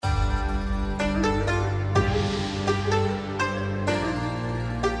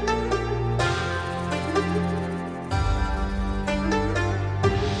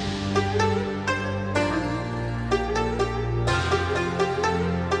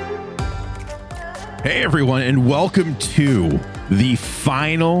Hey everyone, and welcome to the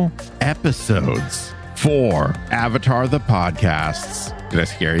final episodes for Avatar the Podcast's, did I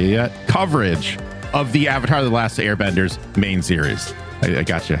scare you yet? Coverage of the Avatar the Last Airbender's main series. I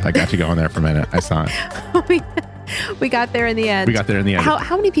got you going there for a minute. I saw it. We got there in the end.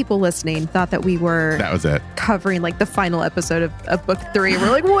 How many people listening thought that we were that was it, covering like the final episode of book 3?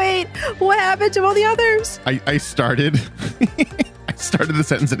 We're like, wait, what happened to all the others? I started the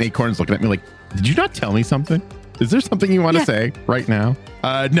sentence and Acorn's looking at me like, did you not tell me something? Is there something you want to say right now?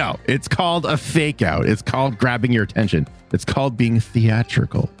 No, it's called a fake out. It's called grabbing your attention. It's called being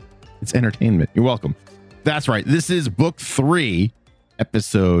theatrical. It's entertainment. You're welcome. That's right. This is book 3,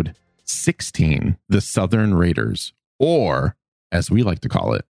 episode 16, The Southern Raiders, or as we like to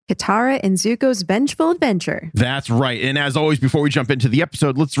call it, Katara and Zuko's Vengeful Adventure. That's right. And as always, before we jump into the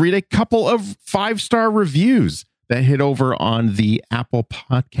episode, let's read a couple of 5-star reviews that hit over on the Apple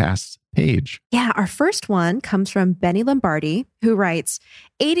Podcasts page. Yeah, our first one comes from Benny Lombardi, who writes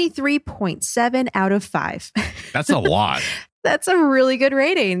 83.7 out of 5. That's a lot. That's a really good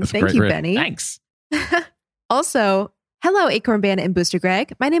rating. Thank you, Benny. Thanks. Also, hello, Acorn Bandit and Booster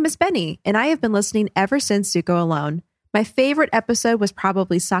Greg. My name is Benny, and I have been listening ever since Zuko Alone. My favorite episode was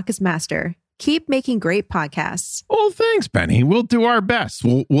probably Sokka's Master. Keep making great podcasts. Well, thanks, Benny. We'll do our best.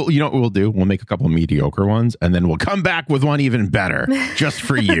 We'll you know what we'll do? We'll make a couple of mediocre ones, and then we'll come back with one even better just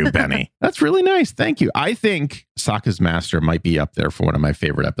for you, Benny. That's really nice. Thank you. I think Sokka's Master might be up there for one of my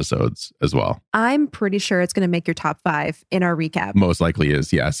favorite episodes as well. I'm pretty sure it's going to make your top 5 in our recap. Most likely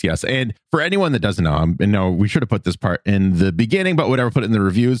is. Yes. And for anyone that doesn't know, we should have put this part in the beginning, but whatever, put it in the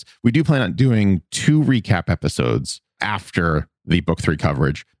reviews. We do plan on doing 2 recap episodes after the book 3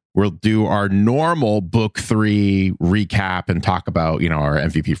 coverage. We'll do our normal book 3 recap and talk about, our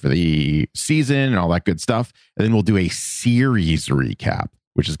MVP for the season and all that good stuff. And then we'll do a series recap,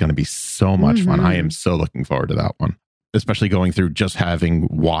 which is going to be so much fun. I am so looking forward to that one, especially going through just having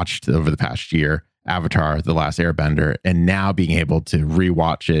watched over the past year Avatar, The Last Airbender, and now being able to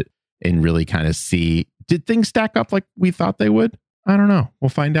rewatch it and really kind of see, did things stack up like we thought they would? I don't know. We'll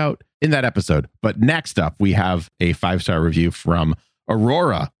find out in that episode. But next up, we have a 5-star review from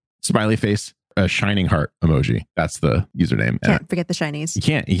Aurora. Smiley face, a shining heart emoji. That's the username. Can't forget the shinies. You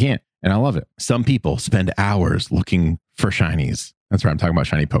can't. And I love it. Some people spend hours looking for shinies. That's right. I'm talking about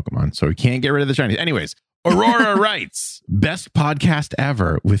shiny Pokemon. So we can't get rid of the shinies. Anyways, Aurora writes, best podcast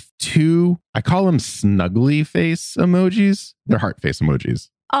ever with 2, I call them snuggly face emojis. They're heart face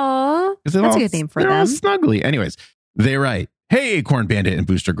emojis. Aw, that's a good name for them. All snuggly. Anyways, they write, hey, Acorn Bandit and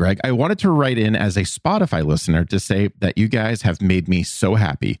Booster Greg. I wanted to write in as a Spotify listener to say that you guys have made me so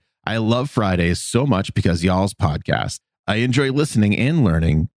happy. I love Fridays so much because y'all's podcast. I enjoy listening and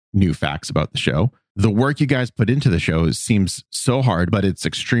learning new facts about the show. The work you guys put into the show seems so hard, but it's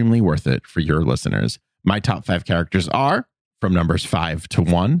extremely worth it for your listeners. My top 5 characters are, from numbers 5 to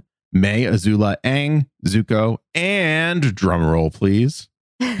 1, May, Azula, Aang, Zuko, and drumroll, please.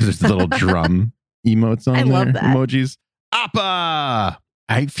 There's the little drum emotes on there. Love that. Emojis. Appa!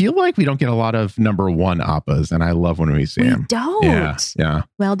 I feel like we don't get a lot of number 1 Appas, and I love when we see them. We don't. Yeah.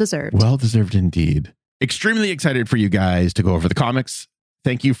 Well deserved. Well deserved indeed. Extremely excited for you guys to go over the comics.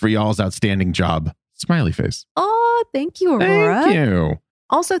 Thank you for y'all's outstanding job. Smiley face. Oh, thank you, Aurora. Thank you.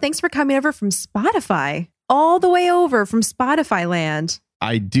 Also, thanks for coming over from Spotify. All the way over from Spotify land.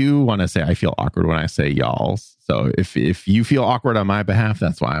 I do want to say I feel awkward when I say y'alls. So if you feel awkward on my behalf,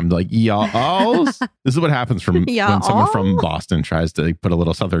 that's why I'm like, y'alls. This is what happens when someone from Boston tries to put a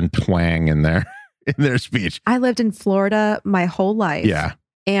little Southern twang in their speech. I lived in Florida my whole life. Yeah.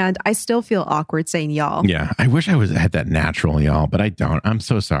 And I still feel awkward saying y'all. Yeah. I wish I had that natural y'all, but I don't. I'm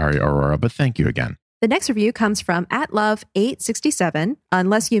so sorry, Aurora, but thank you again. The next review comes from @love867,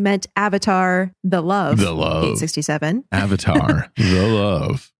 unless you meant Avatar, the Love 867. Avatar, the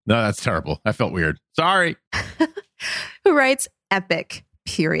Love. No, that's terrible. That felt weird. Sorry. Who writes, epic,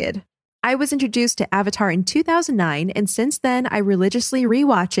 period. I was introduced to Avatar in 2009, and since then, I religiously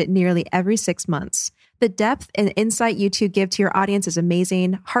rewatch it nearly every 6 months. The depth and insight you two give to your audience is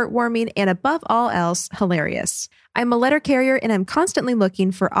amazing, heartwarming, and above all else, hilarious. I'm a letter carrier and I'm constantly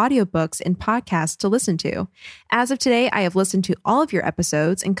looking for audiobooks and podcasts to listen to. As of today, I have listened to all of your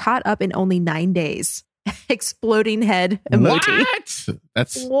episodes and caught up in only 9 days. Exploding head emoji.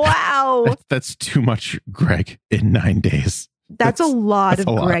 What? Wow. That's too much, Greg, in 9 days. That's a lot of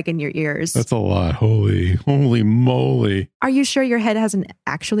Greg in your ears. That's a lot. Holy moly. Are you sure your head hasn't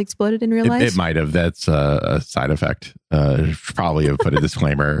actually exploded in real life? It might have. That's a side effect. Probably have put a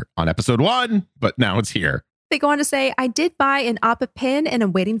disclaimer on episode 1, but now it's here. They go on to say, I did buy an Appa pin and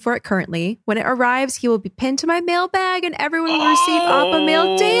I'm waiting for it currently. When it arrives, he will be pinned to my mailbag and everyone will receive Appa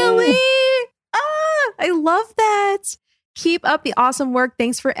mail daily. I love that. Keep up the awesome work.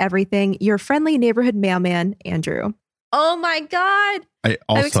 Thanks for everything. Your friendly neighborhood mailman, Andrew. Oh my God. That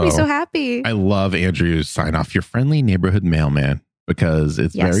makes me so happy. I love Andrew's sign off, your friendly neighborhood mailman, because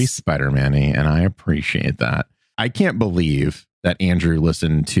it's very Spider-Man-y, and I appreciate that. I can't believe that Andrew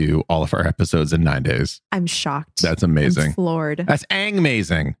listened to all of our episodes in 9 days. I'm shocked. That's amazing. I'm floored. That's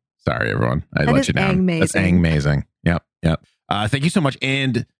ang-mazing. Sorry, everyone. I let you down. Ang-mazing. That's ang-mazing. Yep. Thank you so much.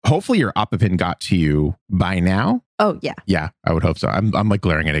 And hopefully your Appa pin got to you by now. Oh, yeah. Yeah, I would hope so. I'm like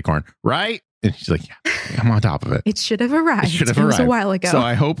glaring at Acorn, right? And she's like, yeah, I'm on top of it. It should have arrived. It was a while ago. So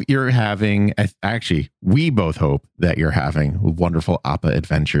I hope you're having, actually, we both hope that you're having wonderful Appa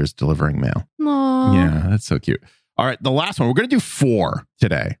adventures delivering mail. Aww. Yeah, that's so cute. All right, the last one. We're going to do 4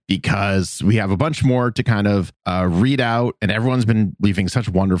 today because we have a bunch more to kind of read out, and everyone's been leaving such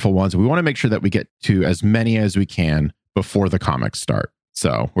wonderful ones. We want to make sure that we get to as many as we can before the comics start.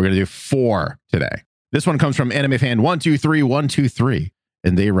 So we're going to do 4 today. This one comes from Anime Fan 123123,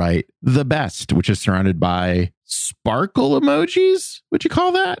 and they write the best, which is surrounded by sparkle emojis. Would you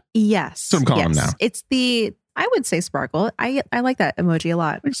call that? Yes. That's what I'm calling them now. It's I would say sparkle. I like that emoji a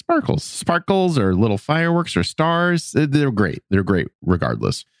lot. Like sparkles or little fireworks or stars. They're great. They're great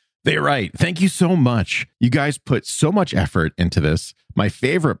regardless. They write, thank you so much. You guys put so much effort into this. My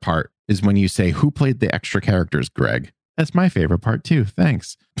favorite part is when you say, who played the extra characters, Greg? That's my favorite part too.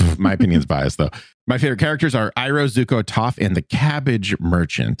 Thanks. My opinion's biased though. My favorite characters are Iroh, Zuko, Toph, and the Cabbage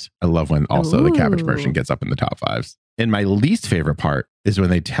Merchant. I love when also the Cabbage Merchant gets up in the top 5s. And my least favorite part is when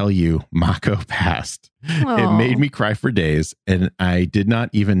they tell you Mako passed. It made me cry for days, and I did not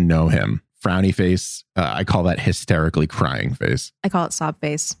even know him. Frowny face. I call that hysterically crying face. I call it sob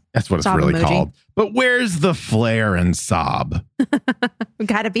face. That's what sob it's really emoji. called. But where's the flair and sob? We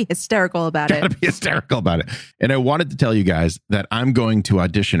got to be hysterical about it. Got to be hysterical about it. And I wanted to tell you guys that I'm going to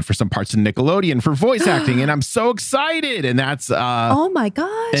audition for some parts of Nickelodeon for voice acting, and I'm so excited. And that's oh my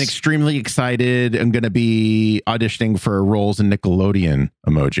gosh, and extremely excited. I'm going to be auditioning for roles in Nickelodeon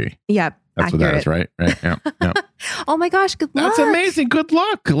emoji. Yep. That's accurate. What that is, right? Right. Yeah. Oh my gosh, good luck. That's amazing. Good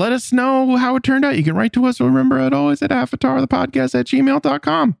luck. Let us know how it turned out. You can write to us. Remember, it always at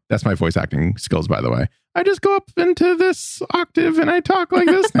avatarthepodcast@gmail.com. That's my voice acting skills, by the way. I just go up into this octave and I talk like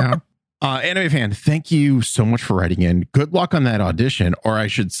this now. Anime Fan, thank you so much for writing in. Good luck on that audition, or I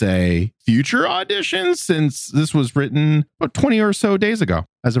should say future auditions, since this was written about 20 or so days ago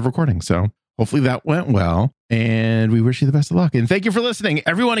as of recording. So hopefully that went well, and we wish you the best of luck. And thank you for listening.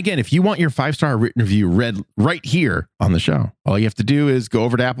 Everyone, again, if you want your 5-star written review read right here on the show, all you have to do is go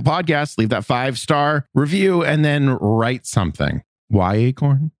over to Apple Podcasts, leave that 5-star review, and then write something. Why,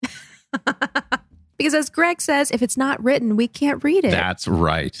 Acorn? Because as Greg says, if it's not written, we can't read it. That's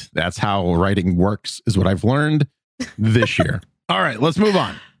right. That's how writing works, is what I've learned this year. All right, let's move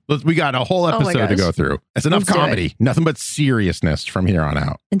on. We got a whole episode to go through. It's enough comedy. Nothing but seriousness from here on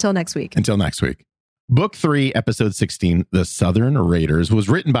out. Until next week. Book 3, episode 16, The Southern Raiders, was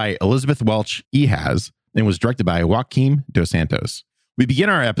written by Elizabeth Welch Ehas and was directed by Joaquim Dos Santos. We begin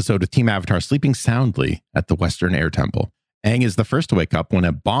our episode with Team Avatar sleeping soundly at the Western Air Temple. Aang is the first to wake up when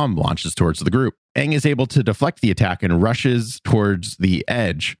a bomb launches towards the group. Aang is able to deflect the attack and rushes towards the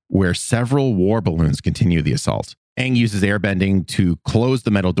edge, where several war balloons continue the assault. Aang uses airbending to close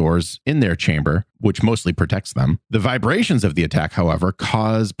the metal doors in their chamber, which mostly protects them. The vibrations of the attack, however,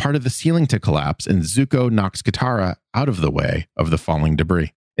 cause part of the ceiling to collapse, and Zuko knocks Katara out of the way of the falling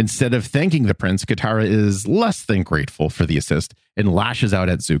debris. Instead of thanking the prince, Katara is less than grateful for the assist and lashes out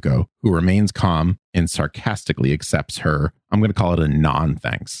at Zuko, who remains calm and sarcastically accepts her, I'm going to call it a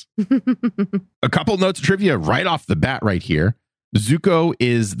non-thanks. A couple notes of trivia right off the bat right here. Zuko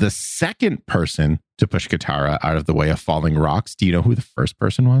is the second person to push Katara out of the way of falling rocks. Do you know who the first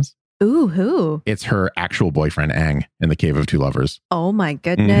person was? Ooh, who? It's her actual boyfriend, Aang, in the Cave of Two Lovers. Oh my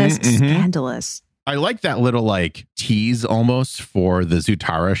goodness. Scandalous. I like that little tease almost for the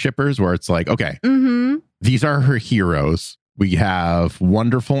Zutara shippers, where it's like, okay, these are her heroes. We have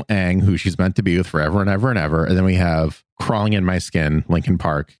wonderful Aang, who she's meant to be with forever and ever and ever. And then we have crawling in my skin, Linkin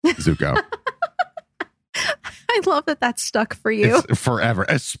Park, Zuko. I love that that's stuck for you. It's forever,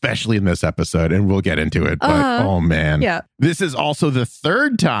 especially in this episode. And we'll get into it. But oh man. Yeah. This is also the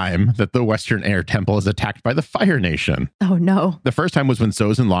third time that the Western Air Temple is attacked by the Fire Nation. Oh no. The first time was when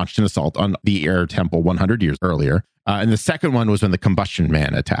Sozin launched an assault on the Air Temple 100 years earlier. And the second one was when the Combustion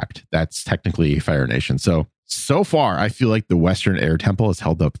Man attacked. That's technically Fire Nation. So far, I feel like the Western Air Temple has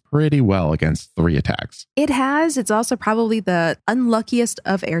held up pretty well against 3 attacks. It has. It's also probably the unluckiest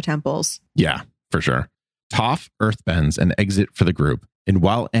of air temples. Yeah, for sure. Toph earthbends and exit for the group. And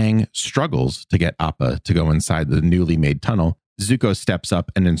while Aang struggles to get Appa to go inside the newly made tunnel, Zuko steps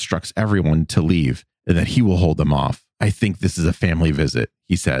up and instructs everyone to leave and that he will hold them off. I think this is a family visit,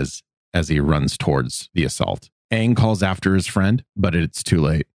 he says as he runs towards the assault. Aang calls after his friend, but it's too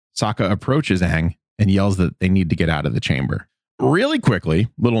late. Sokka approaches Aang and yells that they need to get out of the chamber. Really quickly,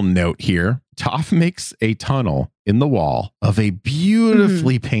 little note here, Toph makes a tunnel in the wall of a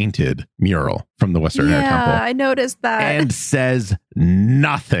beautifully painted mural from the Western Air Temple. Yeah, I noticed that. And says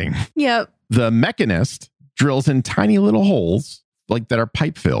nothing. Yep. The mechanist drills in tiny little holes like that are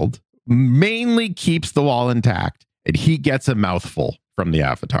pipe filled, mainly keeps the wall intact, and he gets a mouthful from the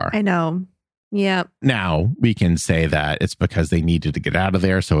Avatar. I know. Yeah. Now we can say that it's because they needed to get out of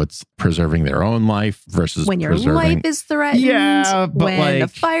there, so it's preserving their own life versus when your life is threatened. Yeah, but when the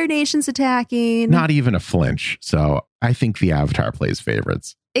Fire Nation's attacking. Not even a flinch. So I think the Avatar plays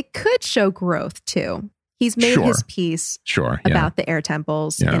favorites. It could show growth too. He's made his peace about the air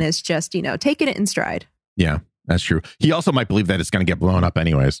temples and is just, taking it in stride. Yeah, that's true. He also might believe that it's going to get blown up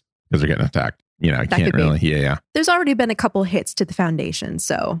anyways because they're getting attacked. I can't really. Yeah. There's already been a couple hits to the foundation,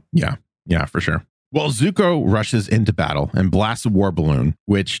 so. Yeah, for sure. Well, Zuko rushes into battle and blasts a war balloon,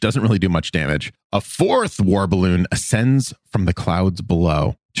 which doesn't really do much damage. A fourth war balloon ascends from the clouds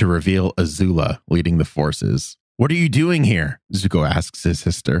below to reveal Azula leading the forces. What are you doing here? Zuko asks his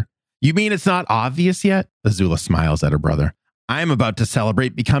sister. You mean it's not obvious yet? Azula smiles at her brother. I'm about to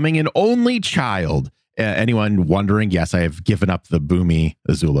celebrate becoming an only child. Anyone wondering? Yes, I have given up the boomy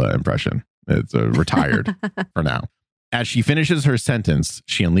Azula impression. It's retired for now. As she finishes her sentence,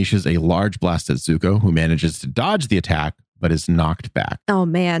 she unleashes a large blast at Zuko, who manages to dodge the attack, but is knocked back. Oh,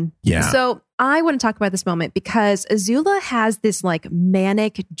 man. Yeah. So I want to talk about this moment because Azula has this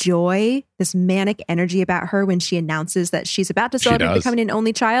manic joy, this manic energy about her when she announces that she's about to celebrate becoming an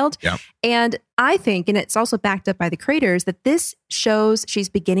only child. Yep. And I think, and it's also backed up by the creators, that this shows she's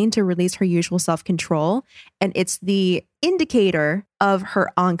beginning to release her usual self-control. And it's the indicator of her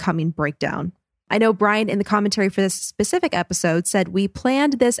oncoming breakdown. I know Brian in the commentary for this specific episode said we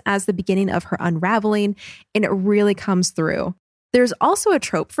planned this as the beginning of her unraveling, and it really comes through. There's also a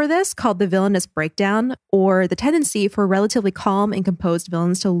trope for this called the villainous breakdown, or the tendency for relatively calm and composed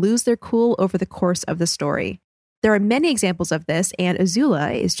villains to lose their cool over the course of the story. There are many examples of this, and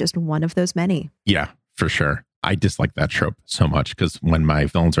Azula is just one of those many. Yeah, for sure. I dislike that trope so much because when my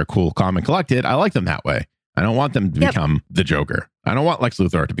villains are cool, calm, and collected, I like them that way. I don't want them to become the Joker. I don't want Lex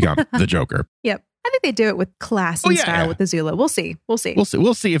Luthor to become the Joker. Yep. I think they do it with class and style with Azula. We'll see.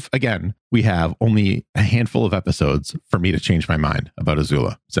 We'll see if, again, we have only a handful of episodes for me to change my mind about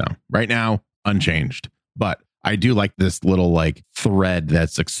Azula. So right now, unchanged. But I do like this little thread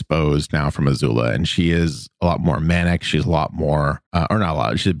that's exposed now from Azula. And she is a lot more manic. She's a lot more, or not a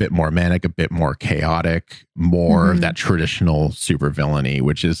lot. She's a bit more manic, a bit more chaotic, more of that traditional supervillainy,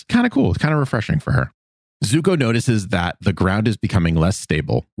 which is kind of cool. It's kind of refreshing for her. Zuko notices that the ground is becoming less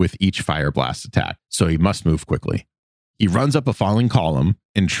stable with each fire blast attack, so he must move quickly. He runs up a falling column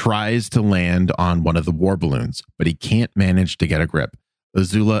and tries to land on one of the war balloons, but he can't manage to get a grip.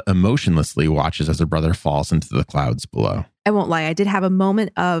 Azula emotionlessly watches as her brother falls into the clouds below. I won't lie, I did have a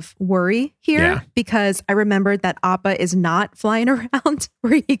moment of worry here because I remembered that Appa is not flying around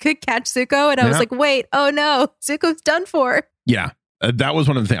where he could catch Zuko, and I was like, wait, oh no, Zuko's done for. Yeah. That was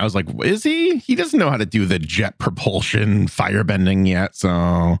one of the things I was like, is he? He doesn't know how to do the jet propulsion firebending yet.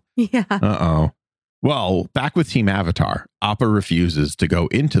 So, yeah. Well, back with Team Avatar, Appa refuses to go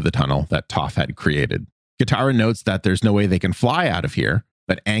into the tunnel that Toph had created. Katara notes that there's no way they can fly out of here,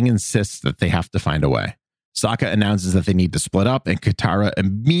 but Aang insists that they have to find a way. Sokka announces that they need to split up, and Katara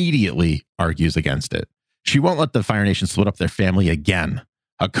immediately argues against it. She won't let the Fire Nation split up their family again.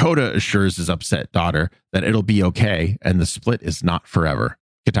 Hakoda assures his upset daughter that it'll be okay and the split is not forever.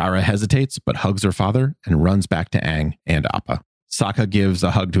 Katara hesitates but hugs her father and runs back to Aang and Appa. Sokka gives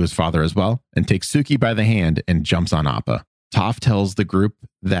a hug to his father as well and takes Suki by the hand and jumps on Appa. Toph tells the group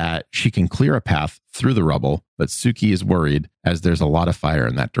that she can clear a path through the rubble, but Suki is worried as there's a lot of fire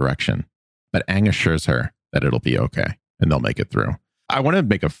in that direction. But Aang assures her that it'll be okay and they'll make it through. I want to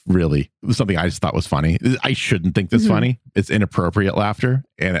make something I just thought was funny. I shouldn't think this funny. It's inappropriate laughter.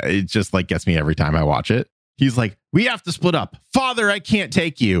 And it just gets me every time I watch it. He's like, we have to split up. Father, I can't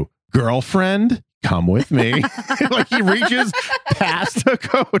take you. Girlfriend, come with me. He reaches past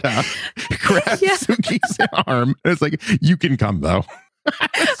Hakoda, grabs Suki's arm. And it's like, you can come though.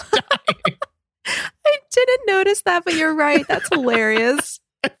 I didn't notice that, but you're right. That's hilarious.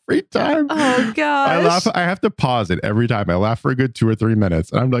 Every time. Oh, gosh. I laugh. I have to pause it every time. I laugh for a good 2 or 3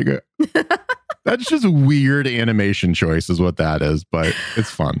 minutes. And I'm like, that's just a weird animation choice is what that is. But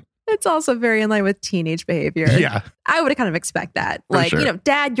it's fun. It's also very in line with teenage behavior. Yeah. I would kind of expect that.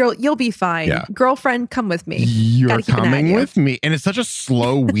 Dad, you'll be fine. Yeah. Girlfriend, come with me. You're coming with me. And it's such a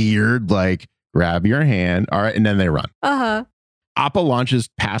slow, weird, grab your hand. All right. And then they run. Uh-huh. Appa launches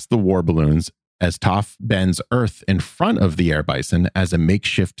past the war balloons as Toph bends Earth in front of the air bison as a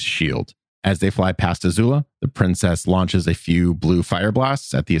makeshift shield. As they fly past Azula, the princess launches a few blue fire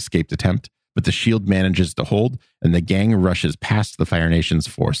blasts at the escaped attempt, but the shield manages to hold and the gang rushes past the Fire Nation's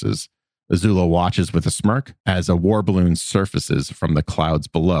forces. Azula watches with a smirk as a war balloon surfaces from the clouds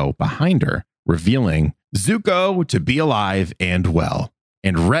below behind her, revealing Zuko to be alive and well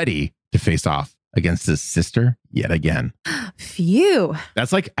and ready to face off against his sister yet again. Phew.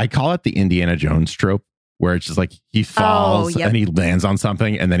 That's like, I call it the Indiana Jones trope, where it's just like he falls and he lands on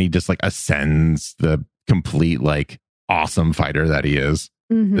something and then he just like ascends the complete like awesome fighter that he is.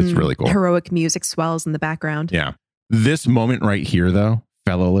 Mm-hmm. It's really cool. Heroic music swells in the background. Yeah. This moment right here, though,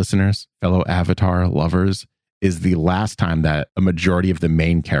 fellow listeners, fellow Avatar lovers, is the last time that a majority of the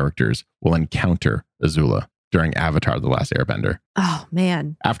main characters will encounter Azula during Avatar: The Last Airbender. Oh,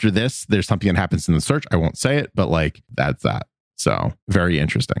 man. After this, there's something that happens in the search. I won't say it, but like that's that. So very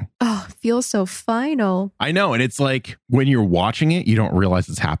interesting. Oh, feels so final. I know. And it's like when you're watching it, you don't realize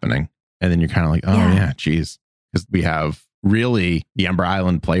it's happening. And then you're kind of like, oh, yeah, geez. Because we have really the Ember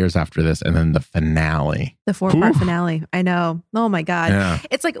Island players after this and then the finale. The 4-part finale. I know. Oh, my God. Yeah.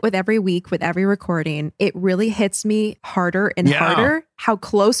 It's like with every week, with every recording, it really hits me harder and harder how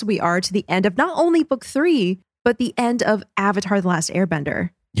close we are to the end of not only book 3, but the end of Avatar: The Last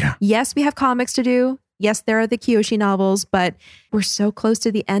Airbender. Yeah. Yes, we have comics to do. Yes, there are the Kyoshi novels, but we're so close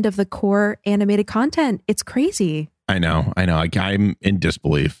to the end of the core animated content. It's crazy. I know. I'm in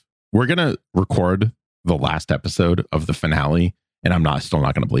disbelief. We're going to record the last episode of the finale, and I'm still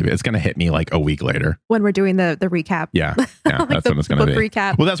not going to believe it. It's going to hit me like a week later. When we're doing the recap. Yeah. Like that's when it's going to be.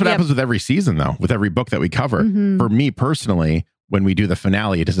 Recap. Well, that's what happens with every season, though, with every book that we cover. Mm-hmm. For me personally, when we do the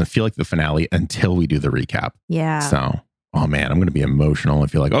finale, it doesn't feel like the finale until we do the recap. Yeah. So, oh man, I'm going to be emotional. I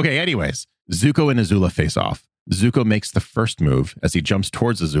feel like, okay, anyways, Zuko and Azula face off. Zuko makes the first move as he jumps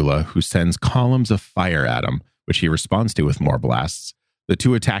towards Azula, who sends columns of fire at him, which he responds to with more blasts. The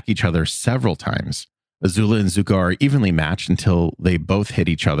two attack each other several times. Azula and Zuko are evenly matched until they both hit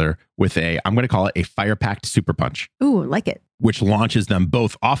each other with I'm going to call it a fire-packed super punch. Ooh, like it. Which launches them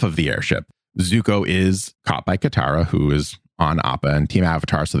both off of the airship. Zuko is caught by Katara, who is on Appa and Team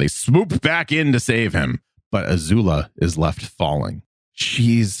Avatar, so they swoop back in to save him. But Azula is left falling.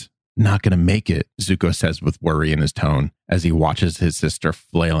 She's not going to make it, Zuko says with worry in his tone as he watches his sister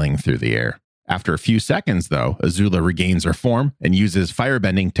flailing through the air. After a few seconds, though, Azula regains her form and uses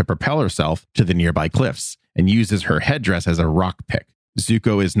firebending to propel herself to the nearby cliffs and uses her headdress as a rock pick.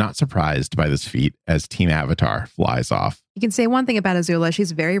 Zuko is not surprised by this feat as Team Avatar flies off. You can say one thing about Azula.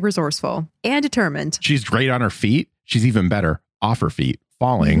 She's very resourceful and determined. She's great on her feet. She's even better off her feet,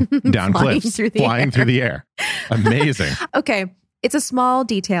 falling down cliffs, flying through the air. Amazing. Okay. It's a small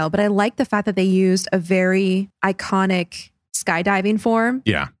detail, but I like the fact that they used a very iconic skydiving form.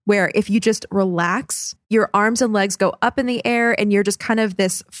 Yeah. Where if you just relax, your arms and legs go up in the air and you're just kind of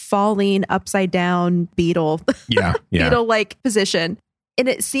this falling upside down beetle. Yeah. Beetle-like position. And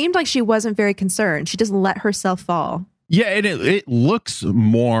it seemed like she wasn't very concerned. She just let herself fall. Yeah. And it looks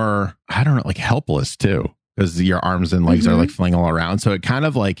more, I don't know, like helpless too. Because your arms and legs are like flailing all around. So it kind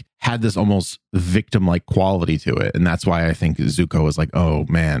of like had this almost victim-like quality to it. And that's why I think Zuko was like, oh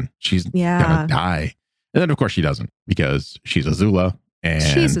man, she's gonna die. And then of course she doesn't, because she's Azula. And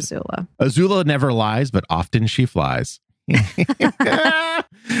she's Azula. Azula never lies, but often she flies. You'll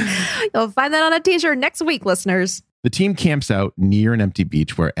find that on a t-shirt next week, listeners. The team camps out near an empty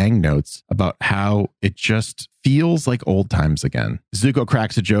beach where Aang notes about how it just feels like old times again. Zuko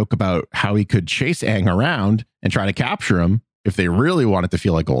cracks a joke about how he could chase Aang around and try to capture him if they really wanted to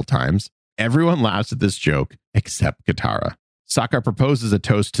feel like old times. Everyone laughs at this joke except Katara. Sokka proposes a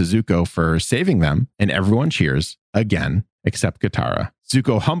toast to Zuko for saving them, and everyone cheers again except Katara.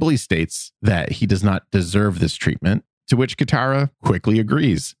 Zuko humbly states that he does not deserve this treatment, to which Katara quickly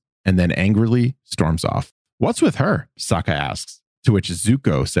agrees and then angrily storms off. What's with her? Sokka asks, to which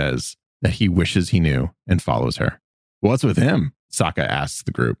Zuko says that he wishes he knew and follows her. What's with him? Sokka asks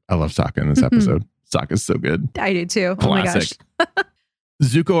the group. I love Sokka in this episode. Sokka's so good. I do too. Classic. Oh my gosh.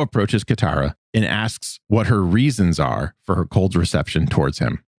 Zuko approaches Katara and asks what her reasons are for her cold reception towards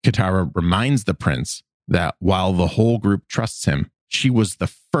him. Katara reminds the prince that while the whole group trusts him, she was the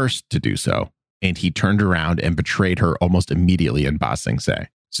first to do so, and he turned around and betrayed her almost immediately in Ba Sing Se.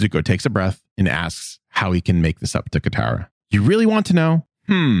 Zuko takes a breath and asks how he can make this up to Katara. You really want to know?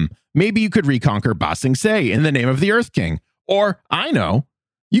 Maybe you could reconquer Ba Sing Se in the name of the Earth King. Or, I know,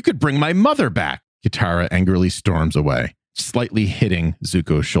 you could bring my mother back. Katara angrily storms away, slightly hitting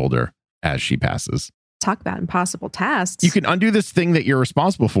Zuko's shoulder as she passes. Talk about impossible tasks. You can undo this thing that you're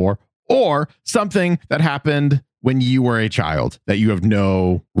responsible for, or something that happened when you were a child that you have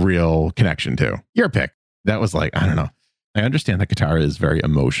no real connection to. Your pick. That was like, I don't know. I understand that Katara is very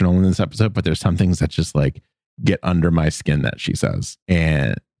emotional in this episode, but there's some things that just like get under my skin that she says.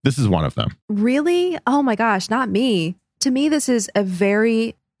 And this is one of them. Really? Oh my gosh, not me. To me, this is a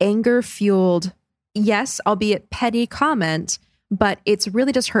very anger-fueled, yes, albeit petty comment, but it's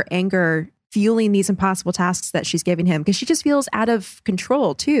really just her anger fueling these impossible tasks that she's giving him because she just feels out of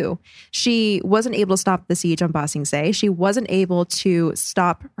control too. She wasn't able to stop the siege on Ba Sing Se. She wasn't able to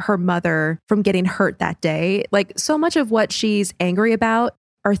stop her mother from getting hurt that day. Like so much of what she's angry about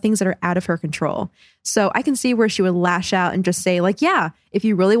are things that are out of her control. So I can see where she would lash out and just say like, yeah, if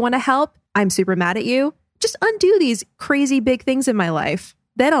you really want to help, I'm super mad at you. Just undo these crazy big things in my life.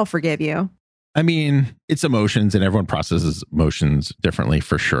 Then I'll forgive you. I mean, it's emotions and everyone processes emotions differently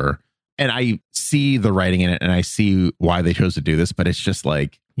for sure. And I see the writing in it and I see why they chose to do this, but it's just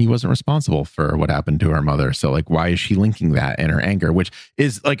like, he wasn't responsible for what happened to her mother. So like, why is she linking that in her anger, which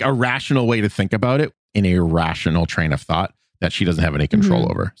is like a rational way to think about it in a rational train of thought that she doesn't have any control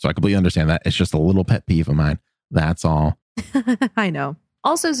over. So I completely understand that. It's just a little pet peeve of mine. That's all. I know.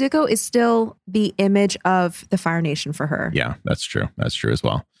 Also, Zuko is still the image of the Fire Nation for her. Yeah, that's true. That's true as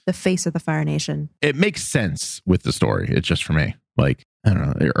well. The face of the Fire Nation. It makes sense with the story. It's just for me. Like, I don't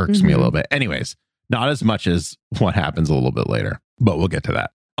know. It irks me a little bit. Anyways, not as much as what happens a little bit later, but we'll get to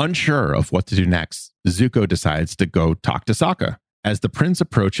that. Unsure of what to do next, Zuko decides to go talk to Sokka. As the prince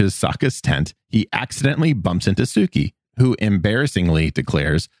approaches Sokka's tent, he accidentally bumps into Suki, who embarrassingly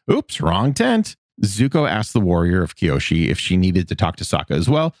declares, "Oops, wrong tent." Zuko asks the warrior of Kyoshi if she needed to talk to Sokka as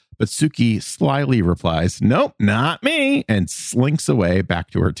well, but Suki slyly replies, "Nope, not me," and slinks away back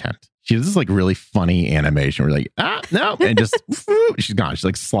to her tent. She does this like really funny animation where like, no, and just she's gone. She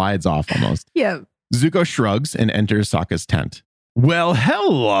like slides off almost. Yeah. Zuko shrugs and enters Sokka's tent. "Well,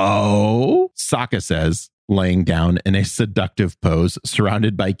 hello," Sokka says, laying down in a seductive pose,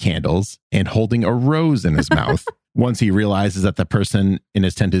 surrounded by candles and holding a rose in his mouth. Once he realizes that the person in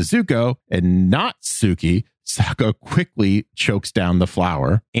his tent is Zuko and not Suki, Sokka quickly chokes down the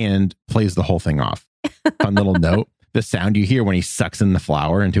flower and plays the whole thing off. Fun little note. The sound you hear when he sucks in the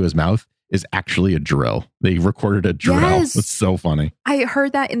flower into his mouth is actually a drill. They recorded a drill. Yes. It's so funny. I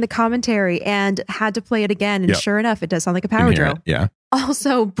heard that in the commentary and had to play it again. And sure enough, it does sound like a power drill. Yeah.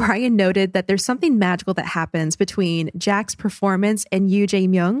 Also, Brian noted that there's something magical that happens between Jack's performance and Yoo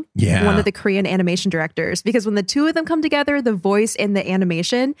Jae-myung, one of the Korean animation directors, because when the two of them come together, the voice and the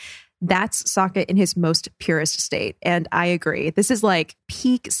animation, that's Sokka in his most purest state. And I agree. This is like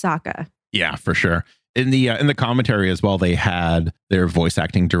peak Sokka. Yeah, for sure. In the commentary as well, they had their voice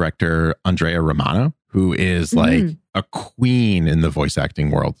acting director, Andrea Romano, who is like a queen in the voice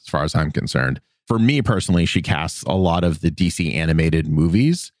acting world, as far as I'm concerned. For me personally, she casts a lot of the DC animated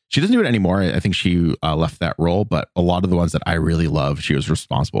movies. She doesn't do it anymore. I think she left that role, but a lot of the ones that I really love, she was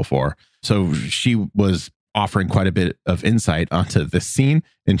responsible for. So she was offering quite a bit of insight onto this scene.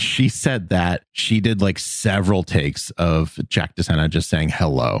 And she said that she did like several takes of Jack DeSena just saying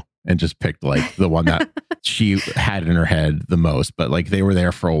hello and just picked like the one that she had in her head the most. But like they were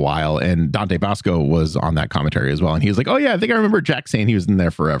there for a while. And Dante Bosco was on that commentary as well. And he was like, "Oh yeah, I think I remember Jack saying he was in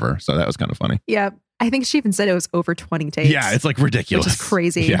there forever." So that was kind of funny. Yeah. I think she even said it was over 20 takes. Yeah, it's like ridiculous. Which is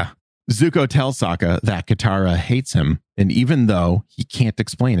crazy. Yeah. Zuko tells Sokka that Katara hates him. And even though he can't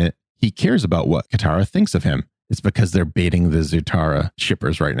explain it, he cares about what Katara thinks of him. It's because they're baiting the Zutara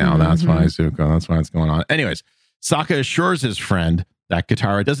shippers right now. That's why, Zuko. That's why it's going on. Anyways, Sokka assures his friend that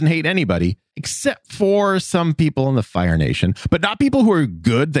Katara doesn't hate anybody except for some people in the Fire Nation, but not people who are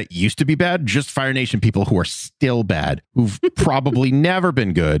good that used to be bad, just Fire Nation people who are still bad, who've probably never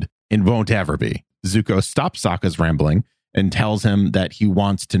been good and won't ever be. Zuko stops Sokka's rambling and tells him that he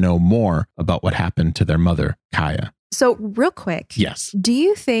wants to know more about what happened to their mother, Kaya. So real quick. Yes. Do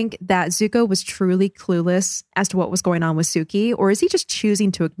you think that Zuko was truly clueless as to what was going on with Suki, or is he just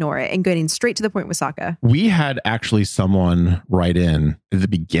choosing to ignore it and getting straight to the point with Sokka? We had actually someone write in at the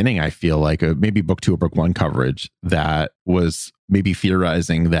beginning, I feel like maybe book 2 or book 1 coverage that was maybe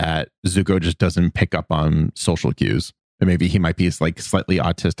theorizing that Zuko just doesn't pick up on social cues. And maybe he might be like slightly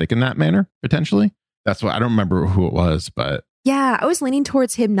autistic in that manner, potentially. That's what I don't remember who it was, but yeah, I was leaning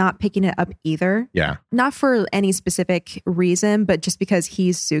towards him not picking it up either. Yeah. Not for any specific reason, but just because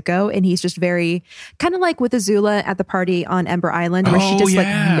he's Zuko and he's just very kind of like with Azula at the party on Ember Island where she just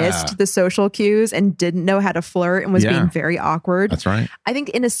like missed the social cues and didn't know how to flirt and was being very awkward. That's right. I think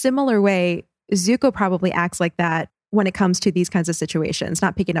in a similar way, Zuko probably acts like that when it comes to these kinds of situations,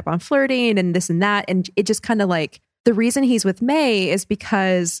 not picking up on flirting and this and that. And it just kind of like the reason he's with May is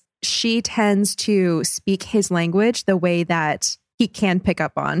because she tends to speak his language the way that he can pick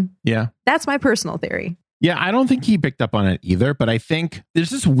up on. Yeah. That's my personal theory. Yeah, I don't think he picked up on it either, but I think there's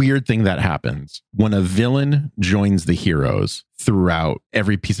this weird thing that happens when a villain joins the heroes throughout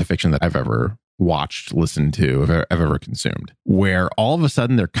every piece of fiction that I've ever watched, listened to, I've ever consumed, where all of a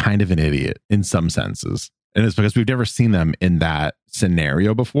sudden they're kind of an idiot in some senses. And it's because we've never seen them in that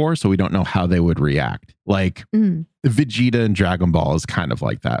scenario before, so we don't know how they would react. Like Vegeta in Dragon Ball is kind of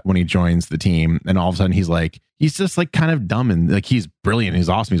like that when he joins the team, and all of a sudden he's just like kind of dumb, and like he's brilliant, he's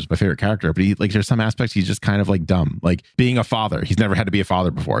awesome, he's my favorite character, but he like there's some aspects he's just kind of like dumb. Like being a father, he's never had to be a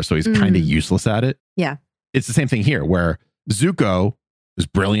father before, so he's kind of useless at it. Yeah. It's the same thing here where Zuko is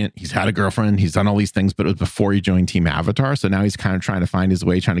brilliant. He's had a girlfriend. He's done all these things, but it was before he joined Team Avatar. So now he's kind of trying to find his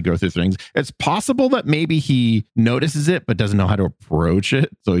way, trying to go through things. It's possible that maybe he notices it, but doesn't know how to approach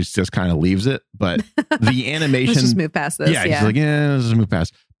it. So he just kind of leaves it. But the animation... Let's just move past this. Yeah, he's like, let's just move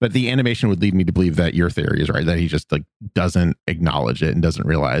past. But the animation would lead me to believe that your theory is right, that he just like doesn't acknowledge it and doesn't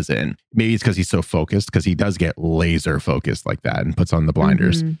realize it. And maybe it's because he's so focused, because he does get laser focused like that and puts on the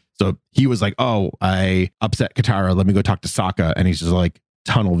blinders. So he was like, oh, I upset Katara. Let me go talk to Sokka. And he's just like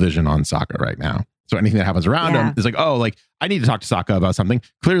tunnel vision on Sokka right now. So anything that happens around him is like, oh, like I need to talk to Sokka about something.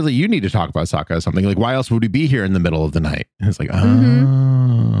 Clearly you need to talk about Sokka about something. Like, why else would we be here in the middle of the night? And it's like,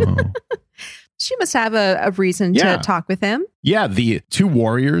 oh. She must have a reason to talk with him. Yeah, the two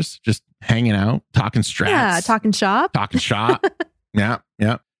warriors just hanging out, talking strats. Yeah, talking shop.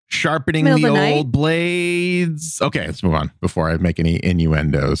 Yeah. Sharpening the old blades. Okay, let's move on before I make any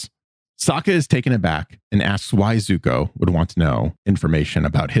innuendos. Sokka is taken aback and asks why Zuko would want to know information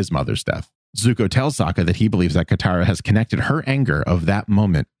about his mother's death. Zuko tells Sokka that he believes that Katara has connected her anger of that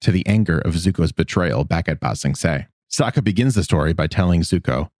moment to the anger of Zuko's betrayal back at Ba Sing Se. Sokka begins the story by telling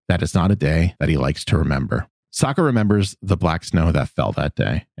Zuko that it's not a day that he likes to remember. Sokka remembers the black snow that fell that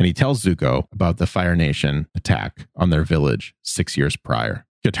day, and he tells Zuko about the Fire Nation attack on their village 6 years prior.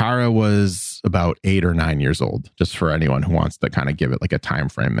 Katara was about 8 or 9 years old, just for anyone who wants to kind of give it like a time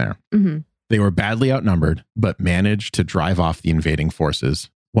frame there. They were badly outnumbered, but managed to drive off the invading forces.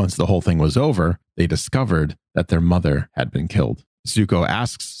 Once the whole thing was over, they discovered that their mother had been killed. Zuko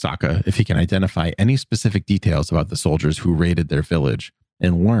asks Sokka if he can identify any specific details about the soldiers who raided their village,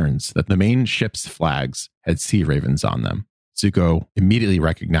 and learns that the main ship's flags had sea ravens on them. Zuko immediately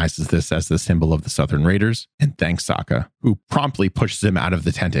recognizes this as the symbol of the Southern Raiders and thanks Sokka, who promptly pushes him out of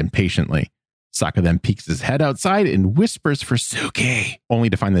the tent impatiently. Sokka then peeks his head outside and whispers for Suki,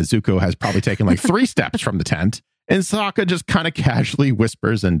 only to find that Zuko has probably taken like 3 steps from the tent, and Sokka just kind of casually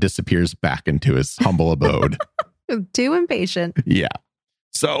whispers and disappears back into his humble abode. Too impatient. Yeah.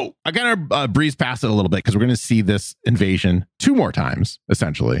 So I kind of breeze past it a little bit because we're going to see this invasion 2 more times,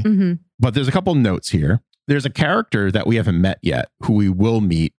 essentially. But there's a couple notes here. There's a character that we haven't met yet who we will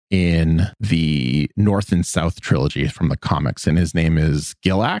meet in the North and South trilogy from the comics, and his name is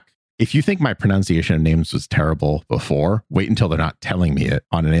Gilak. If you think my pronunciation of names was terrible before, wait until they're not telling me it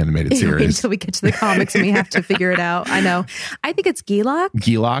on an animated series. Wait until we get to the comics and we have to figure it out. I know. I think it's Gilak.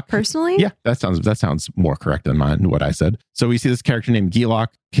 Gilak. Personally? Yeah, that sounds more correct than what I said. So we see this character named Gilak.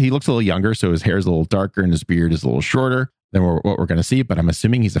 He looks a little younger, so his hair is a little darker and his beard is a little shorter than what we're going to see. But I'm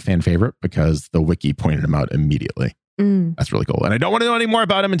assuming he's a fan favorite because the wiki pointed him out immediately. That's really cool. And I don't want to know any more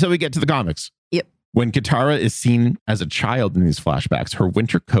about him until we get to the comics. Yep. When Katara is seen as a child in these flashbacks, her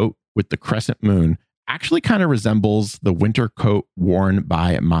winter coat with the crescent moon actually kind of resembles the winter coat worn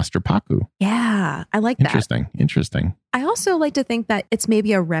by Master Paku. Yeah, I like that. Interesting. I also like to think that it's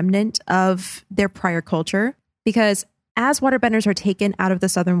maybe a remnant of their prior culture, because as waterbenders are taken out of the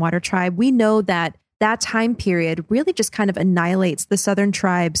Southern Water Tribe, we know that time period really just kind of annihilates the Southern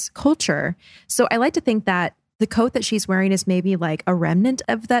tribe's culture. So I like to think that the coat that she's wearing is maybe like a remnant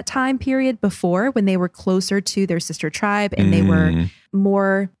of that time period before, when they were closer to their sister tribe and they were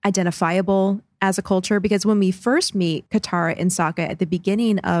more identifiable as a culture. Because when we first meet Katara and Sokka at the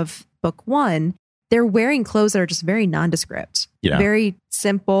beginning of book 1, they're wearing clothes that are just very nondescript, very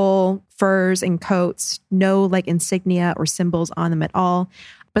simple furs and coats, no like insignia or symbols on them at all.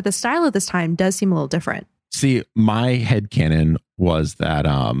 But the style of this time does seem a little different. See, my headcanon was that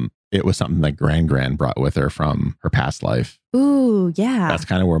it was something that Gran brought with her from her past life. Ooh, yeah. That's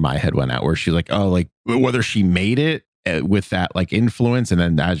kind of where my head went at, where she's like, oh, like whether she made it with that like influence, and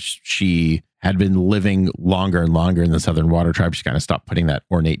then as she had been living longer and longer in the Southern Water Tribe, she kind of stopped putting that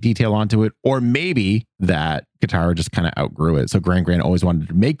ornate detail onto it. Or maybe that Katara just kind of outgrew it. So Gran always wanted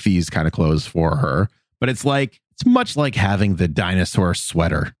to make these kind of clothes for her. But it's much like having the dinosaur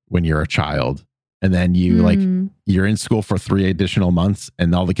sweater when you're a child. And then you're in school for 3 additional months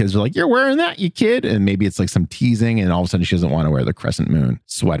and all the kids are like, you're wearing that, you kid. And maybe it's like some teasing and all of a sudden she doesn't want to wear the crescent moon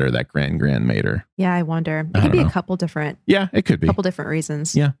sweater that grand made her. Yeah, I wonder. It could be a couple different. Yeah, it could be. A couple different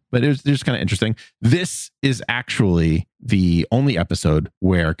reasons. Yeah, but it was just kind of interesting. This is actually the only episode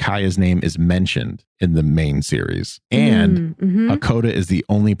where Kaya's name is mentioned in the main series. And Hakoda is the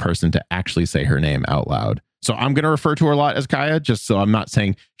only person to actually say her name out loud. So I'm going to refer to her a lot as Kaya, just so I'm not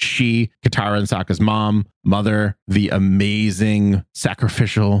saying she, Katara and Sokka's mother, the amazing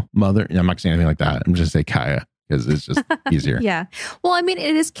sacrificial mother. I'm not saying anything like that. I'm just saying Kaya because it's just easier. Yeah. Well, I mean,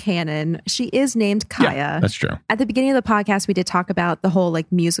 it is canon. She is named Kaya. Yeah, that's true. At the beginning of the podcast, we did talk about the whole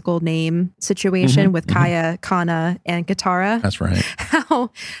like musical name situation with Kaya, Kana, and Katara. That's right. How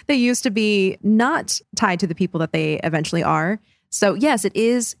they used to be not tied to the people that they eventually are. So yes, it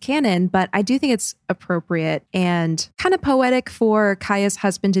is canon, but I do think it's appropriate and kind of poetic for Kaya's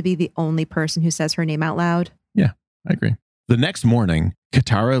husband to be the only person who says her name out loud. Yeah, I agree. The next morning,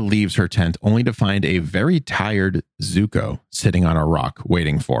 Katara leaves her tent only to find a very tired Zuko sitting on a rock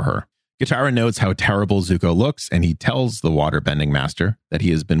waiting for her. Katara notes how terrible Zuko looks, and he tells the waterbending master that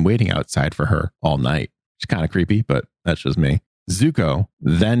he has been waiting outside for her all night. It's kind of creepy, but that's just me. Zuko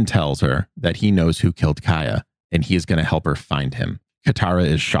then tells her that he knows who killed Kaya, and he is going to help her find him. Katara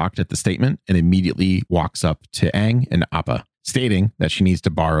is shocked at the statement and immediately walks up to Aang and Appa, stating that she needs to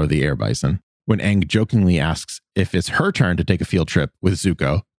borrow the air bison. When Aang jokingly asks if it's her turn to take a field trip with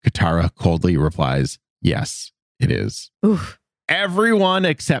Zuko, Katara coldly replies, yes, it is. Oof. Everyone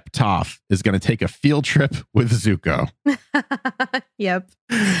except Toph is going to take a field trip with Zuko. Yep.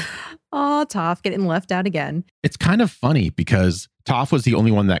 Oh, Toph getting left out again. It's kind of funny because Toph was the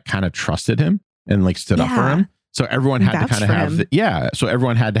only one that kind of trusted him and like stood up for him. So everyone had to kind of have, so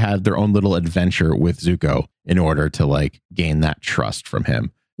everyone had to have their own little adventure with Zuko in order to like gain that trust from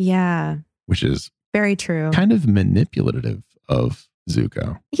him. Yeah. Which is very true. Kind of manipulative of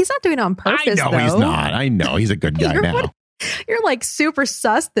Zuko. He's not doing it on purpose, I know he's not. I know he's a good guy now. You're like super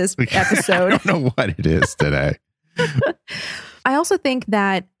sus this episode. I don't know what it is today. I also think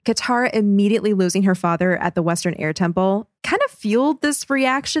that Katara immediately losing her father at the Western Air Temple kind of fueled this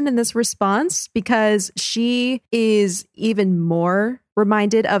reaction and this response because she is even more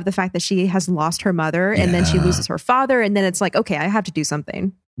reminded of the fact that she has lost her mother and then she loses her father. And then it's like, okay, I have to do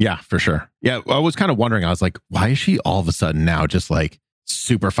something. Yeah, for sure. Yeah, I was kind of wondering. I was like, why is she all of a sudden now just like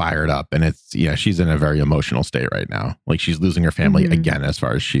super fired up? And it's, she's in a very emotional state right now. Like she's losing her family again, as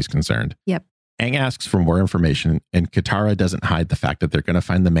far as she's concerned. Yep. Aang asks for more information, and Katara doesn't hide the fact that they're going to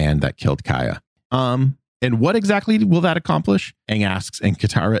find the man that killed Kaya. And what exactly will that accomplish? Aang asks, and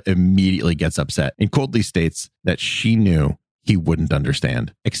Katara immediately gets upset and coldly states that she knew he wouldn't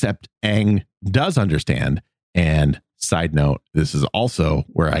understand. Except Aang does understand. And side note, this is also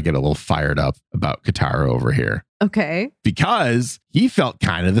where I get a little fired up about Katara over here. Okay. Because he felt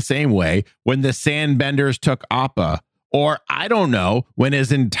kind of the same way when the Sandbenders took Appa. Or, I don't know, when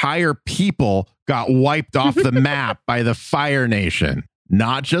his entire people got wiped off the map by the Fire Nation.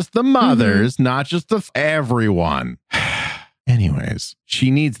 Not just the mothers, not just everyone. Anyways,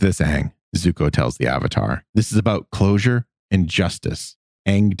 she needs this, Aang, Zuko tells the Avatar. This is about closure and justice.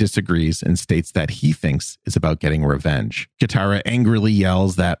 Aang disagrees and states that he thinks it's about getting revenge. Katara angrily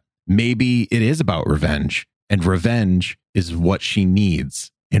yells that maybe it is about revenge, and revenge is what she needs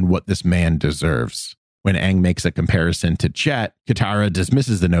and what this man deserves. When Aang makes a comparison to Jet, Katara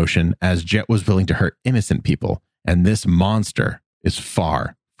dismisses the notion as Jet was willing to hurt innocent people, and this monster is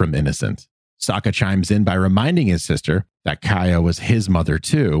far from innocent. Sokka chimes in by reminding his sister that Kaya was his mother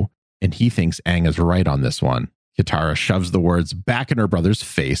too, and he thinks Aang is right on this one. Katara shoves the words back in her brother's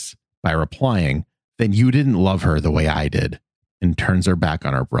face by replying, "Then you didn't love her the way I did," and turns her back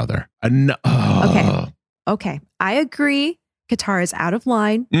on her brother. Okay. I agree. Katara is out of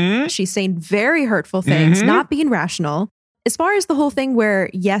line. She's saying very hurtful things, not being rational. As far as the whole thing where,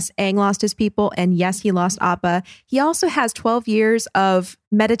 yes, Aang lost his people and yes, he lost Appa, he also has 12 years of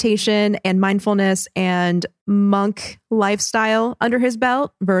meditation and mindfulness and monk lifestyle under his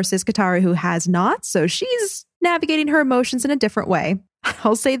belt versus Katara, who has not. So she's navigating her emotions in a different way.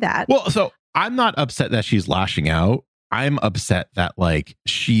 I'll say that. Well, so I'm not upset that she's lashing out. I'm upset that like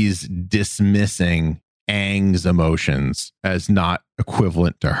she's dismissing Aang's emotions as not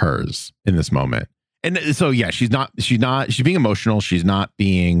equivalent to hers in this moment. And so, yeah, she's being emotional. She's not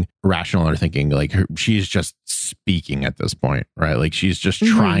being rational or thinking like she's just speaking at this point, right? Like she's just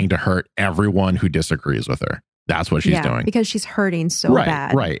trying to hurt everyone who disagrees with her. That's what she's doing. Because she's hurting so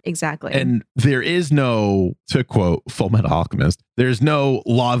bad. Right. Exactly. And there is no, to quote Full Metal Alchemist, there's no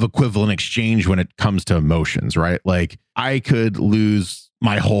law of equivalent exchange when it comes to emotions, right? Like I could lose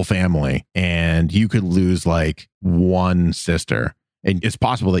my whole family and you could lose like one sister. And it's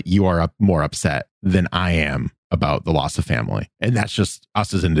possible that you are more upset than I am about the loss of family. And that's just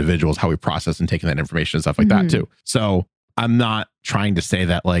us as individuals, how we process and taking that information and stuff like that too. So I'm not trying to say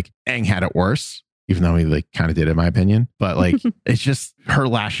that like Aang had it worse, even though he like kind of did in my opinion. But like, it's just her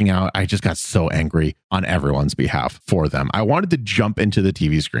lashing out. I just got so angry on everyone's behalf for them. I wanted to jump into the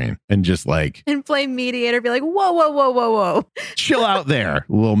TV screen and just like... and play mediator, be like, whoa, whoa, whoa, whoa, whoa. Chill out there,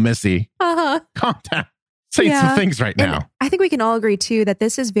 little missy. Calm down. Say some things right now. And I think we can all agree too that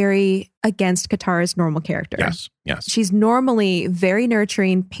this is very against Katara's normal character. Yes. She's normally very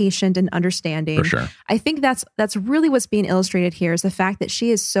nurturing, patient, and understanding. For sure. I think that's really what's being illustrated here is the fact that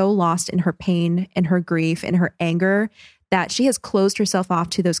she is so lost in her pain and her grief and her anger that she has closed herself off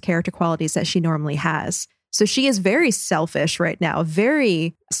to those character qualities that she normally has. So she is very selfish right now,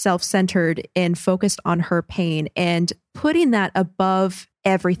 very self-centered and focused on her pain and putting that above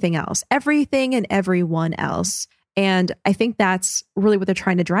everything else, everything and everyone else. And I think that's really what they're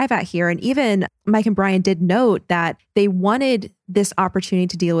trying to drive at here. And even Mike and Brian did note that they wanted this opportunity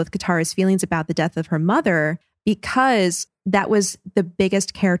to deal with Katara's feelings about the death of her mother because that was the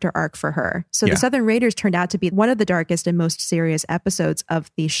biggest character arc for her. So the Southern Raiders turned out to be one of the darkest and most serious episodes of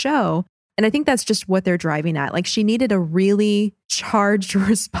the show. And I think that's just what they're driving at. Like she needed a really charged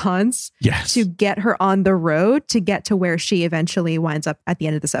response to get her on the road to get to where she eventually winds up at the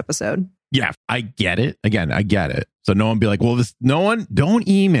end of this episode. Yeah, I get it. Again, I get it. So no one be like, well, don't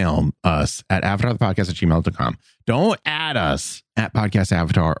email us at avatarthepodcast@gmail.com. Don't add us at Podcast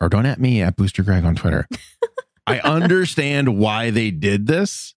Avatar or don't at me at Booster Greg on Twitter. I understand why they did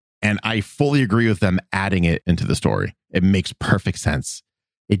this. And I fully agree with them adding it into the story. It makes perfect sense.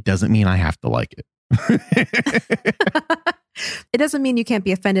 It doesn't mean I have to like it. It doesn't mean you can't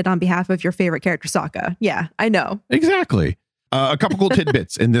be offended on behalf of your favorite character, Sokka. Yeah, I know. Exactly. A couple cool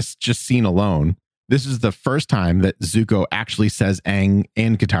tidbits in this just scene alone. This is the first time that Zuko actually says Aang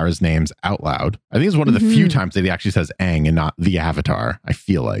and Katara's names out loud. I think it's one of the few times that he actually says Aang and not the Avatar, I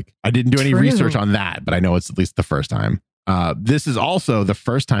feel like. I didn't do any research on that, but I know it's at least the first time. This is also the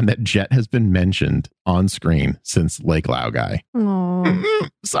first time that Jet has been mentioned on screen since Lake Lao Guy.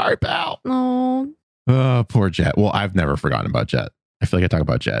 Sorry, pal. Oh, poor Jet. Well, I've never forgotten about Jet. I feel like I talk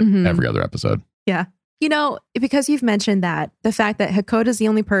about Jet every other episode. Yeah. You know, because you've mentioned that, the fact that Hakoda's the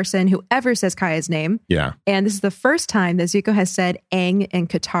only person who ever says Kaya's name. Yeah. And this is the first time that Zuko has said Aang and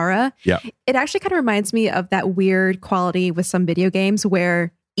Katara. Yeah. It actually kind of reminds me of that weird quality with some video games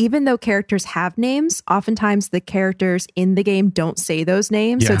where even though characters have names, oftentimes the characters in the game don't say those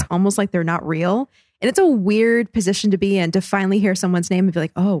names. So it's almost like they're not real. And it's a weird position to be in, to finally hear someone's name and be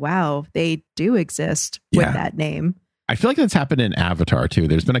like, oh, wow, they do exist with that name. I feel like that's happened in Avatar too.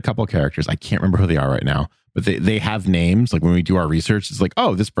 There's been a couple characters. I can't remember who they are right now, but they have names. Like when we do our research, it's like,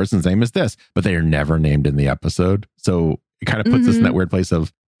 oh, this person's name is this, but they are never named in the episode. So it kind of puts us in that weird place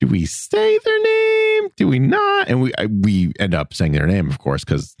of, do we say their name? Do we not? And we end up saying their name, of course,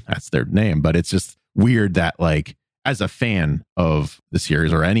 because that's their name. But it's just weird that, like, as a fan of the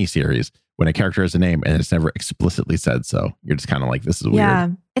series or any series, when a character has a name and it's never explicitly said so, you're just kind of like, this is weird. Yeah,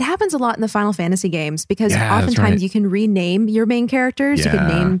 it happens a lot in the Final Fantasy games because oftentimes you can rename your main characters. You can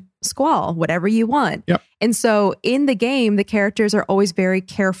name Squall, whatever you want. Yep. And so in the game, the characters are always very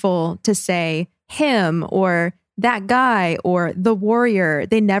careful to say him or that guy or the warrior.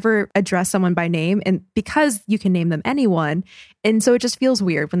 They never address someone by name, and because you can name them anyone. And so it just feels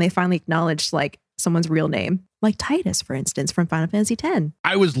weird when they finally acknowledge like someone's real name, like Titus, for instance, from Final Fantasy X.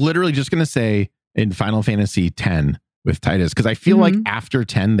 I was literally just going to say in Final Fantasy X with Titus, because I feel like after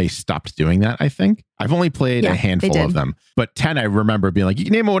 10, they stopped doing that, I think. I've only played a handful of them, but 10, I remember being like, you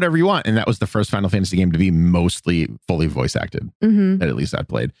can name it whatever you want. And that was the first Final Fantasy game to be mostly fully voice acted, that at least I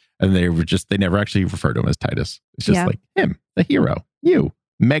played. And they never actually referred to him as Titus. It's just like him, the hero, you,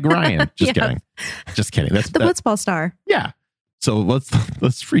 Meg Ryan. Just kidding. Just kidding. That's the Blitzball star. Yeah. So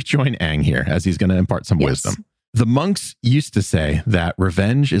let's rejoin Aang here as he's going to impart some wisdom. The monks used to say that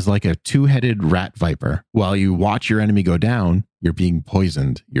revenge is like a two-headed rat viper. While you watch your enemy go down, you're being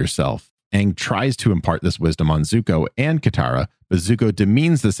poisoned yourself. Aang tries to impart this wisdom on Zuko and Katara, but Zuko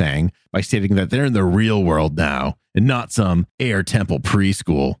demeans the Aang by stating that they're in the real world now and not some Air Temple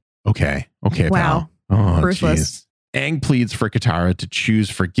preschool. Okay, wow. Pal. Oh, ruthless. Aang pleads for Katara to choose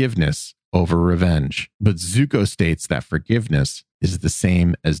forgiveness over revenge, but Zuko states that forgiveness is the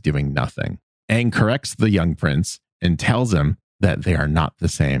same as doing nothing. Aang corrects the young prince and tells him that they are not the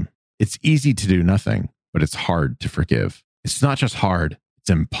same. It's easy to do nothing, but it's hard to forgive. It's not just hard, it's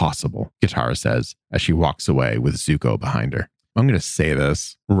impossible, Katara says as she walks away with Zuko behind her. I'm going to say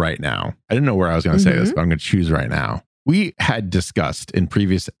this right now. I didn't know where I was going to say this, but I'm going to choose right now. We had discussed in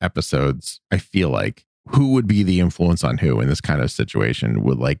previous episodes, I feel like, who would be the influence on who in this kind of situation.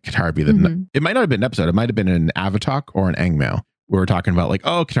 Would like Katara be the, it might not have been an episode. It might have been an Avatar or an Aang mail. We were talking about like,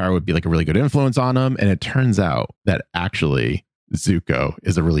 oh, Katara would be like a really good influence on him. And it turns out that actually Zuko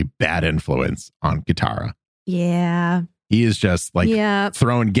is a really bad influence on Katara. Yeah. He is just like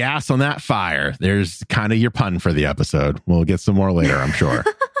throwing gas on that fire. There's kind of your pun for the episode. We'll get some more later, I'm sure.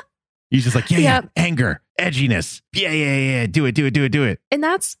 He's just like, yeah, anger, edginess. Yeah. Do it. And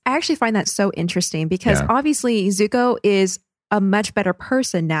I actually find that so interesting because obviously Zuko is a much better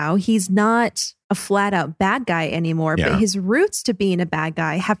person now. He's not a flat out bad guy anymore, but his roots to being a bad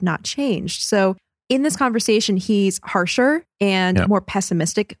guy have not changed. So in this conversation, he's harsher and more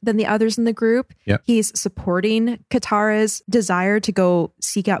pessimistic than the others in the group. He's supporting Katara's desire to go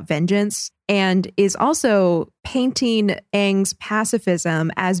seek out vengeance and is also painting Aang's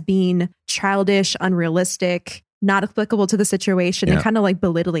pacifism as being childish, unrealistic, not applicable to the situation and kind of like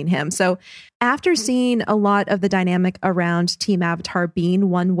belittling him. So after seeing a lot of the dynamic around Team Avatar being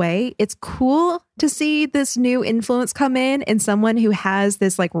one way, it's cool to see this new influence come in and someone who has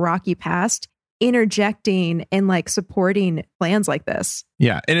this like rocky past interjecting and like supporting plans like this.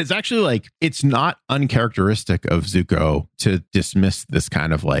 Yeah. And it's actually like, it's not uncharacteristic of Zuko to dismiss this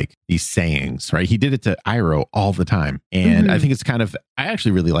kind of like these sayings, right? He did it to Iroh all the time. And I think it's kind of, I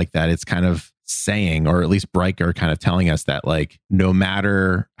actually really like that. It's kind of saying, or at least Riker kind of telling us that like, no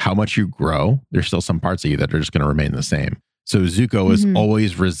matter how much you grow, there's still some parts of you that are just going to remain the same. So Zuko is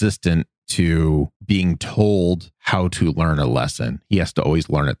always resistant to being told how to learn a lesson. He has to always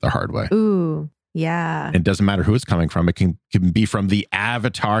learn it the hard way. Ooh, yeah. And it doesn't matter who it's coming from. It can be from the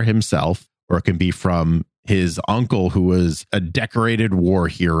Avatar himself, or it can be from his uncle, who was a decorated war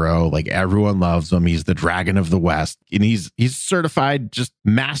hero. Like everyone loves him. He's the Dragon of the West. And he's certified just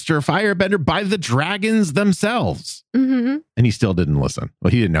master firebender by the dragons themselves. And he still didn't listen.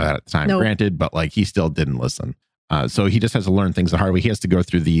 Well, he didn't know that at the time, granted, but like he still didn't listen. So he just has to learn things the hard way. He has to go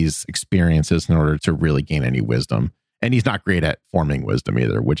through these experiences in order to really gain any wisdom. And he's not great at forming wisdom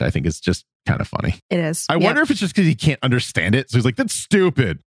either, which I think is just kind of funny. It is. I wonder if it's just because he can't understand it. So he's like, that's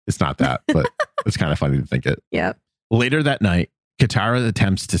stupid. It's not that, but it's kind of funny to think it. Yep. Later that night, Katara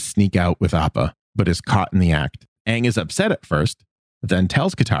attempts to sneak out with Appa, but is caught in the act. Aang is upset at first, but then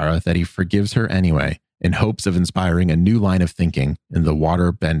tells Katara that he forgives her anyway, in hopes of inspiring a new line of thinking in the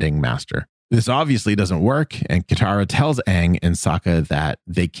water-bending master. This obviously doesn't work, and Katara tells Aang and Sokka that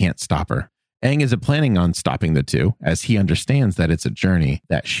they can't stop her. Aang isn't planning on stopping the two, as he understands that it's a journey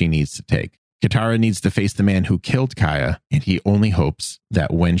that she needs to take. Katara needs to face the man who killed Kaya, and he only hopes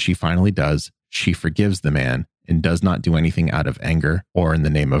that when she finally does, she forgives the man and does not do anything out of anger or in the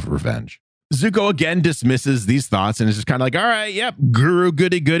name of revenge. Zuko again dismisses these thoughts and is just kind of like, all right, yep, guru,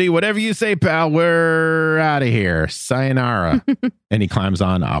 goody, whatever you say, pal, we're out of here. Sayonara. And he climbs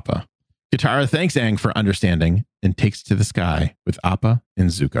on Appa. Katara thanks Aang for understanding and takes to the sky with Appa and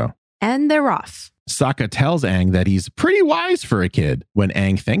Zuko. And they're off. Sokka tells Aang that he's pretty wise for a kid. When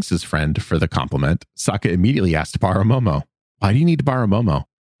Aang thanks his friend for the compliment, Sokka immediately asks to borrow Momo. Why do you need to borrow Momo?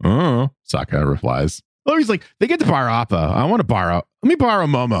 Sokka replies. Oh, he's like, they get to borrow Appa. I want to borrow. Let me borrow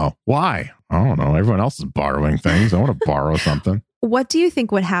Momo. Why? I don't know. Everyone else is borrowing things. I want to borrow something. What do you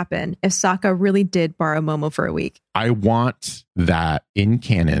think would happen if Sokka really did borrow Momo for a week? I want that in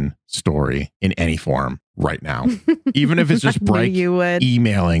canon story in any form right now. Even if it's just Bright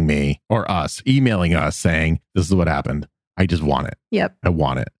emailing me or us, emailing us saying, this is what happened. I just want it. Yep. I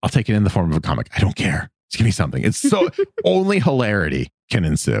want it. I'll take it in the form of a comic. I don't care. Just give me something. It's so only hilarity can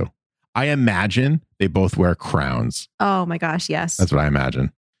ensue. I imagine they both wear crowns. Oh my gosh, yes. That's what I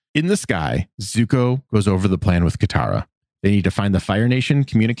imagine. In the sky, Zuko goes over the plan with Katara. They need to find the Fire Nation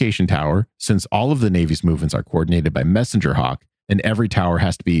communication tower, since all of the Navy's movements are coordinated by Messenger Hawk, and every tower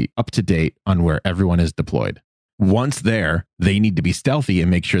has to be up to date on where everyone is deployed. Once there, they need to be stealthy and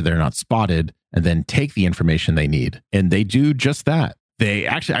make sure they're not spotted, and then take the information they need. And they do just that.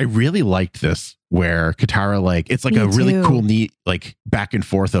 I really liked this, where Katara, like, it's like really cool, neat, like back and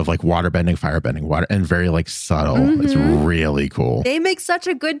forth of like water bending, fire bending, water, and very like subtle. It's really cool. They make such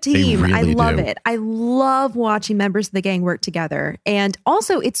a good team. I love it. I love watching members of the gang work together. And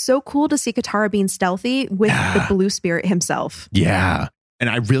also, it's so cool to see Katara being stealthy with the Blue Spirit himself. Yeah.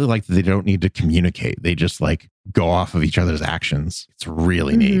 And I really like that they don't need to communicate. They just like go off of each other's actions. It's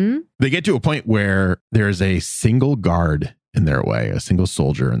really neat. They get to a point where there's a single guard in their way, a single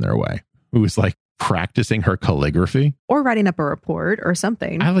soldier in their way, who is like practicing her calligraphy. Or writing up a report or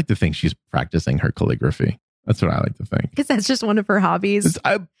something. I like to think she's practicing her calligraphy. That's what I like to think. Because that's just one of her hobbies.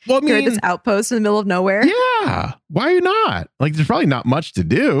 Well, You're at this outpost in the middle of nowhere. Yeah. Why not? Like, there's probably not much to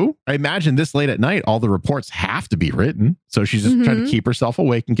do. I imagine this late at night, all the reports have to be written. So she's just trying to keep herself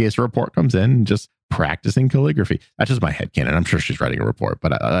awake in case a report comes in and just practicing calligraphy. That's just my headcanon. I'm sure she's writing a report,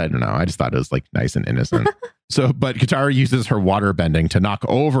 but I don't know. I just thought it was like nice and innocent. But Katara uses her water bending to knock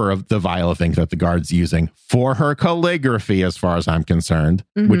over the vial of ink that the guard's using for her calligraphy, as far as I'm concerned,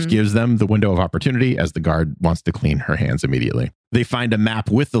 which gives them the window of opportunity as the guard wants to clean her hands immediately. They find a map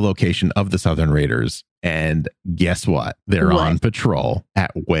with the location of the Southern Raiders. And guess what? They're on patrol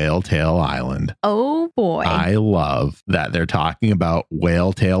at Whale Tail Island. Oh, boy. I love that they're talking about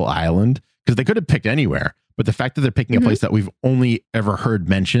Whale Tail Island because they could have picked anywhere. But the fact that they're picking a place that we've only ever heard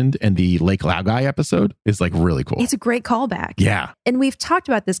mentioned in the Lake Laogai episode is like really cool. It's a great callback. Yeah. And we've talked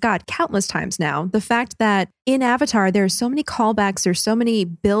about this, God, countless times now. The fact that in Avatar, there's so many callbacks, there's so many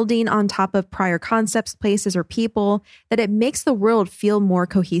building on top of prior concepts, places, or people that it makes the world feel more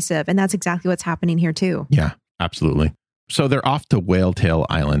cohesive. And that's exactly what's happening here too. Yeah, absolutely. So they're off to Whale Tail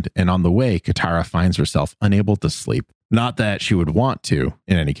Island. And on the way, Katara finds herself unable to sleep. Not that she would want to,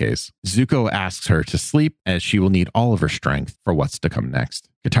 in any case. Zuko asks her to sleep as she will need all of her strength for what's to come next.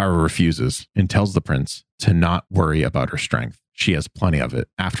 Katara refuses and tells the prince to not worry about her strength. She has plenty of it.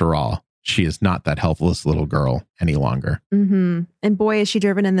 After all, she is not that helpless little girl any longer. And boy, is she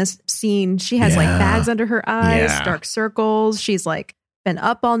driven in this scene. She has like bags under her eyes, dark circles. She's like been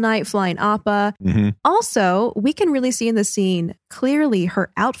up all night flying Appa. Also, we can really see in the scene clearly her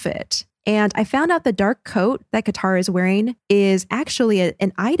outfit. And I found out the dark coat that Katara is wearing is actually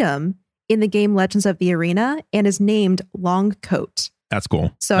an item in the game Legends of the Arena and is named Long Coat. That's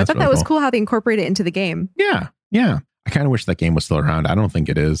cool. So I thought that was cool how they incorporated it into the game. Yeah. Yeah. I kind of wish that game was still around. I don't think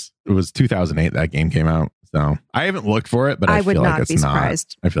it is. It was 2008 that game came out. So I haven't looked for it, but I feel like it's not.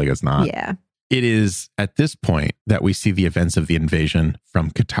 I feel like it's not. Yeah. It is at this point that we see the events of the invasion from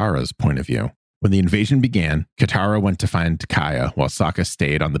Katara's point of view. When the invasion began, Katara went to find Kaya while Sokka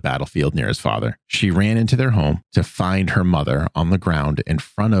stayed on the battlefield near his father. She ran into their home to find her mother on the ground in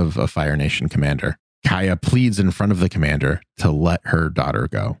front of a Fire Nation commander. Kaya pleads in front of the commander to let her daughter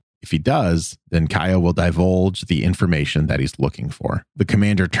go. If he does, then Kaya will divulge the information that he's looking for. The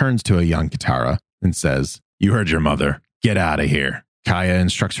commander turns to a young Katara and says, "You heard your mother. Get out of here." Kaya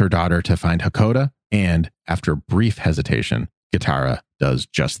instructs her daughter to find Hakoda, and after brief hesitation, Katara does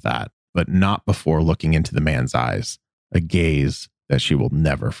just that. But not before looking into the man's eyes, a gaze that she will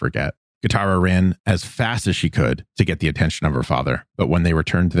never forget. Katara ran as fast as she could to get the attention of her father, but when they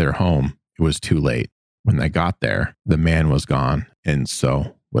returned to their home, it was too late. When they got there, the man was gone, and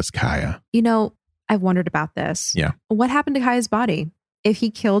so was Kaya. You know, I've wondered about this. Yeah. What happened to Kaya's body? If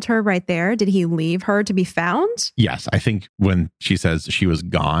he killed her right there, did he leave her to be found? Yes, I think when she says she was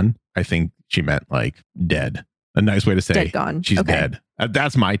gone, I think she meant like dead. A nice way to say dead, gone. She's dead.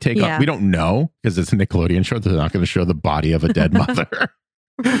 That's my take on. We don't know because it's a Nickelodeon show. They're not going to show the body of a dead mother.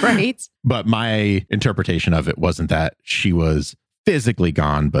 Right. But my interpretation of it wasn't that she was physically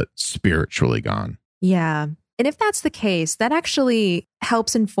gone, but spiritually gone. Yeah. And if that's the case, that actually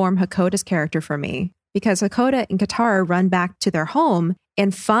helps inform Hakoda's character for me, because Hakoda and Katara run back to their home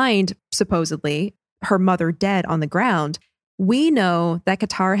and find, supposedly, her mother dead on the ground. We know that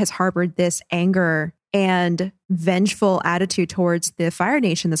Katara has harbored this anger and vengeful attitude towards the Fire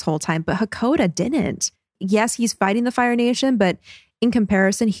Nation this whole time, but Hakoda didn't. Yes, he's fighting the Fire Nation, but in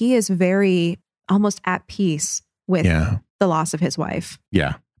comparison, he is very almost at peace with the loss of his wife.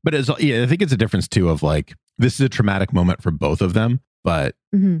 Yeah. But I think it's a difference too of like, this is a traumatic moment for both of them, but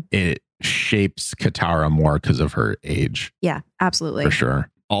it shapes Katara more because of her age. Yeah, absolutely. For sure.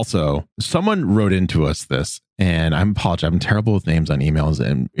 Also, someone wrote into us this, and I apologize. I'm terrible with names on emails.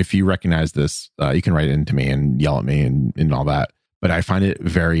 And if you recognize this, you can write it into me and yell at me and all that. But I find it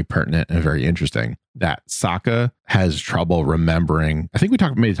very pertinent and very interesting that Sokka has trouble remembering. I think we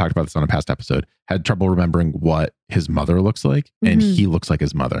maybe talked about this on a past episode, had trouble remembering what his mother looks like. And he looks like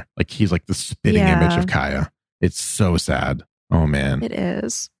his mother. Like he's like the spitting image of Kaya. It's so sad. Oh, man. It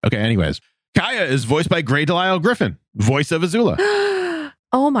is. Okay. Anyways, Kaya is voiced by Grey Delisle Griffin, voice of Azula.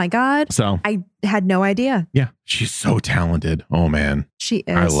 Oh my God. So I had no idea. Yeah. She's so talented. Oh man. She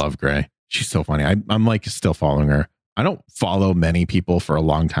is. I love Grey. She's so funny. I'm like still following her. I don't follow many people for a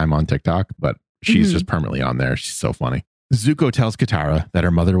long time on TikTok, but she's just permanently on there. She's so funny. Zuko tells Katara that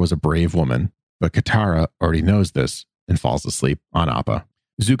her mother was a brave woman, but Katara already knows this and falls asleep on Appa.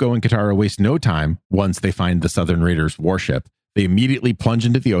 Zuko and Katara waste no time once they find the Southern Raiders' warship. They immediately plunge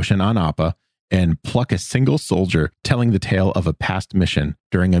into the ocean on Appa and pluck a single soldier telling the tale of a past mission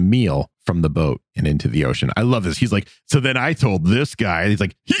during a meal from the boat and into the ocean. I love this. He's like, so then I told this guy, he's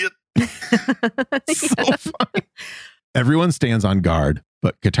like, So funny. Everyone stands on guard,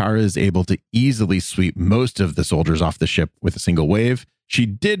 but Katara is able to easily sweep most of the soldiers off the ship with a single wave. She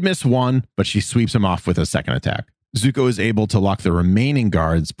did miss one, but she sweeps him off with a second attack. Zuko is able to lock the remaining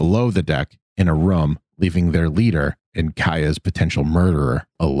guards below the deck in a room, leaving their leader and Kaya's potential murderer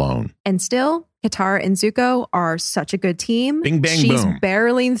alone. And still, Katara and Zuko are such a good team. Bing, bang, She's boom.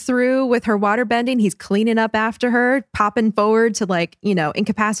 barreling through with her water bending. He's cleaning up after her, popping forward to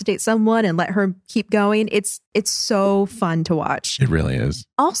incapacitate someone and let her keep going. It's so fun to watch. It really is.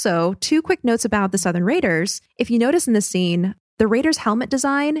 Also, 2 quick notes about the Southern Raiders. If you notice in the scene, the Raiders' helmet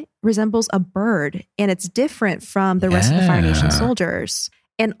design resembles a bird, and it's different from the rest of the Fire Nation soldiers.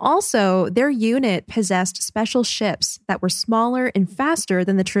 And also, their unit possessed special ships that were smaller and faster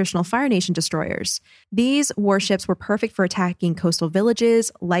than the traditional Fire Nation destroyers. These warships were perfect for attacking coastal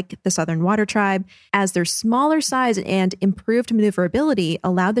villages like the Southern Water Tribe, as their smaller size and improved maneuverability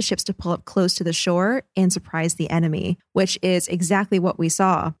allowed the ships to pull up close to the shore and surprise the enemy, which is exactly what we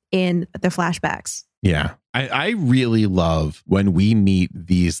saw in the flashbacks. Yeah. I really love when we meet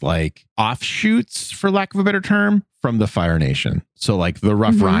these like offshoots, for lack of a better term, from the Fire Nation. So like the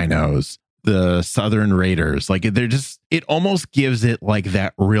Rough Rhinos, the Southern Raiders, like they're just, it almost gives it like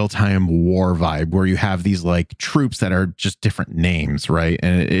that real-time war vibe where you have these like troops that are just different names, right?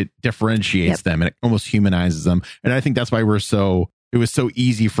 And it differentiates them and it almost humanizes them. And I think that's why it was so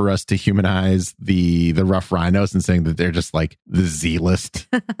easy for us to humanize the Rough Rhinos and saying that they're just like the Z-list,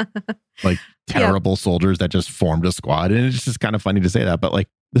 like terrible soldiers that just formed a squad. And it's just kind of funny to say that. But like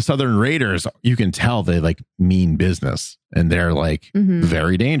the Southern Raiders, you can tell they like mean business and they're like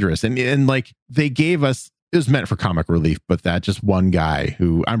very dangerous. And like they gave us, it was meant for comic relief, but that just one guy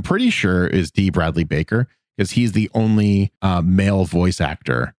who I'm pretty sure is D. Bradley Baker, because he's the only male voice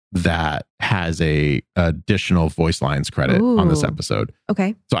actor that has a additional voice lines credit on this episode.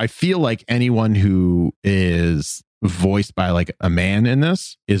 Okay. So I feel like anyone who is voiced by like a man in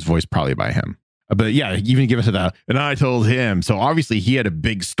this is voiced probably by him. But yeah, even give it to that. And I told him. So obviously he had a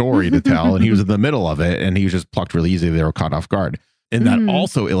big story to tell and he was in the middle of it and he was just plucked really easily. They were caught off guard. And that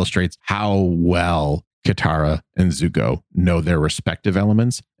also illustrates how well Katara and Zuko know their respective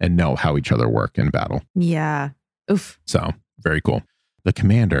elements and know how each other work in battle. Yeah. Oof. So very cool. The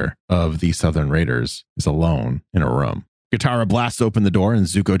commander of the Southern Raiders is alone in a room. Katara blasts open the door and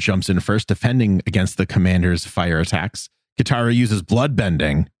Zuko jumps in first, defending against the commander's fire attacks. Katara uses blood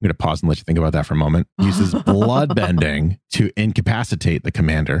bending. I'm going to pause and let you think about that for a moment. Uses blood bending to incapacitate the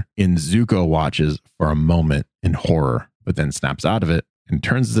commander. And Zuko watches for a moment in horror, but then snaps out of it and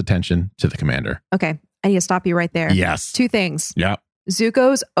turns his attention to the commander. Okay. I need to stop you right there. Yes. 2 things. Yeah.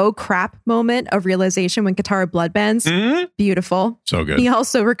 Zuko's oh crap moment of realization when Katara bloodbends. Beautiful. So good. He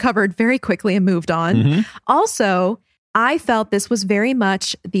also recovered very quickly and moved on. Also, I felt this was very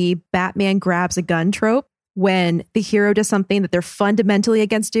much the Batman grabs a gun trope when the hero does something that they're fundamentally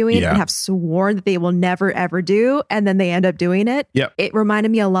against doing and have sworn that they will never, ever do. And then they end up doing it. Yep. It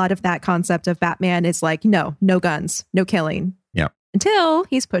reminded me a lot of that concept of Batman is like, no guns, no killing. Yep. Until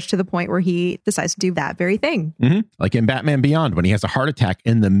he's pushed to the point where he decides to do that very thing. Like in Batman Beyond, when he has a heart attack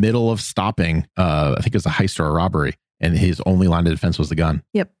in the middle of stopping, I think it was a heist or a robbery, and his only line of defense was the gun.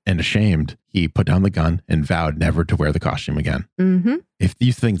 Yep. And ashamed, he put down the gun and vowed never to wear the costume again. If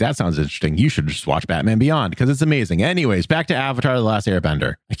you think that sounds interesting, you should just watch Batman Beyond because it's amazing. Anyways, back to Avatar: The Last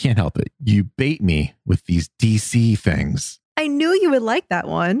Airbender. I can't help it. You bait me with these DC things. I knew you would like that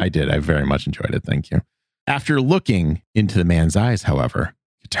one. I did. I very much enjoyed it. Thank you. After looking into the man's eyes, however,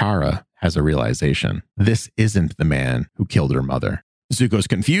 Katara has a realization. This isn't the man who killed her mother. Zuko's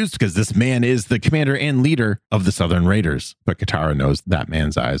confused because this man is the commander and leader of the Southern Raiders, but Katara knows that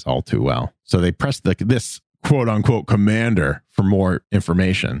man's eyes all too well. So they press this quote unquote commander for more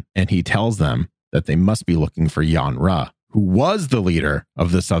information, and he tells them that they must be looking for Yan Ra, who was the leader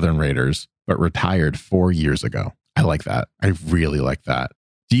of the Southern Raiders, but retired 4 years ago. I like that. I really like that.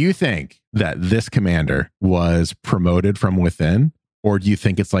 Do you think that this commander was promoted from within? Or do you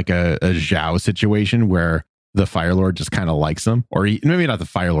think it's like a Zhao situation where the Fire Lord just kind of likes him? Or maybe not the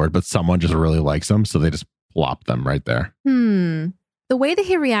Fire Lord, but someone just really likes him. So they just plop them right there. The way that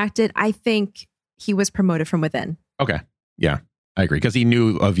he reacted, I think he was promoted from within. Okay. Yeah, I agree. Because he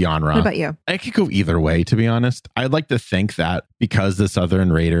knew of Yan Ra. What about you? I could go either way, to be honest. I'd like to think that because the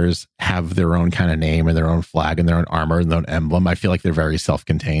Southern Raiders have their own kind of name and their own flag and their own armor and their own emblem, I feel like they're very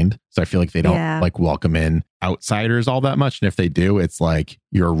self-contained. So I feel like they don't like welcome in outsiders all that much. And if they do, it's like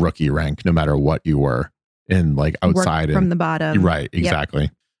you're rookie rank, no matter what you were in like outside. Work from the bottom. Right. Exactly.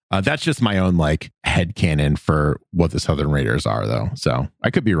 Yep. That's just my own like headcanon for what the Southern Raiders are, though. So I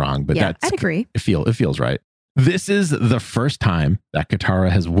could be wrong, but I'd agree. It feels right. This is the first time that Katara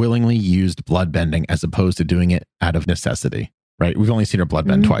has willingly used bloodbending as opposed to doing it out of necessity, right? We've only seen her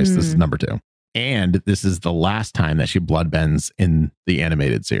bloodbend twice. This is number 2. And this is the last time that she bloodbends in the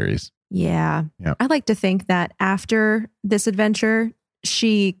animated series. Yeah. I like to think that after this adventure,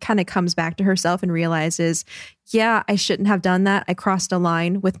 she kind of comes back to herself and realizes, yeah, I shouldn't have done that. I crossed a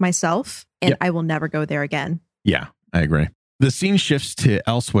line with myself and I will never go there again. Yeah, I agree. The scene shifts to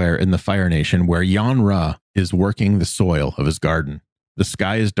elsewhere in the Fire Nation where Yan-Ra is working the soil of his garden. The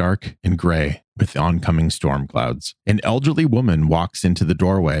sky is dark and gray with oncoming storm clouds. An elderly woman walks into the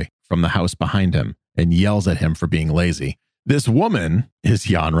doorway from the house behind him and yells at him for being lazy. This woman is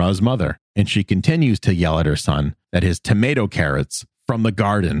Yan-Ra's mother, and she continues to yell at her son that his tomato carrots from the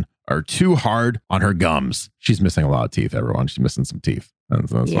garden are too hard on her gums. She's missing a lot of teeth, everyone. She's missing some teeth.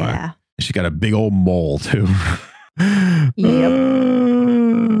 That's why. She's got a big old mole, too. I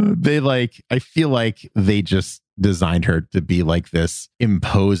feel like they just designed her to be like this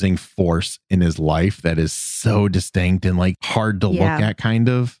imposing force in his life that is so distinct and like hard to look at, kind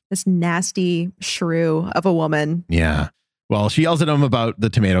of. This nasty shrew of a woman. Yeah. Well, she yells at him about the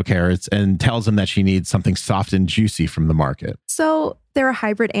tomato carrots and tells him that she needs something soft and juicy from the market. So there are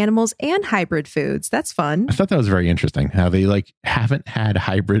hybrid animals and hybrid foods. That's fun. I thought that was very interesting how they haven't had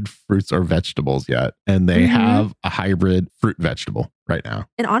hybrid fruits or vegetables yet. And they have a hybrid fruit vegetable right now.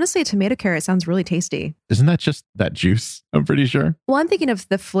 And honestly, a tomato carrot sounds really tasty. Isn't that just that juice? I'm pretty sure. Well, I'm thinking of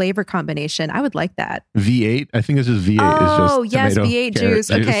the flavor combination. I would like that. V8. I think this is V8. Oh, yes. V8 juice.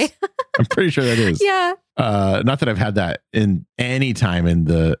 Okay. I'm pretty sure that is. Yeah. Not that I've had that in any time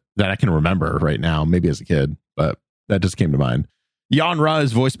that I can remember right now, maybe as a kid, but that just came to mind. Yan-Ra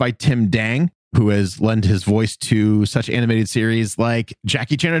is voiced by Tim Dang, who has lent his voice to such animated series like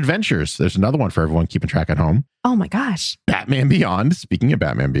Jackie Chan Adventures. There's another one for everyone keeping track at home. Oh my gosh. Batman Beyond. Speaking of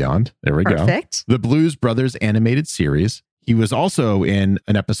Batman Beyond, there we go. Perfect. The Blues Brothers animated series. He was also in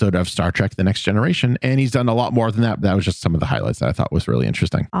an episode of Star Trek The Next Generation, and he's done a lot more than that. That was just some of the highlights that I thought was really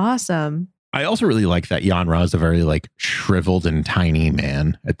interesting. Awesome. I also really like that Yan-Ra is a very shriveled and tiny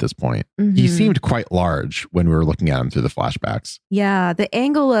man at this point. He seemed quite large when we were looking at him through the flashbacks. Yeah, the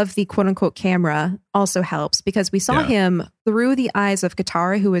angle of the quote unquote camera also helps because we saw him through the eyes of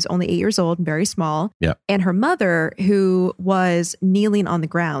Katara, who was only 8 years old and very small, and her mother, who was kneeling on the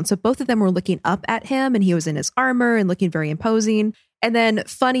ground. So both of them were looking up at him and he was in his armor and looking very imposing. And then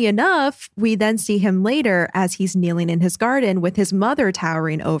funny enough, we then see him later as he's kneeling in his garden with his mother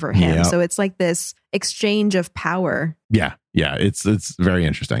towering over him. Yep. So it's like this exchange of power. Yeah. It's very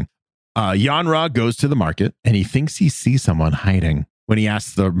interesting. Yan-Ra goes to the market and he thinks he sees someone hiding. When he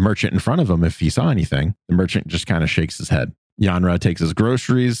asks the merchant in front of him if he saw anything, the merchant just kind of shakes his head. Yan-Ra takes his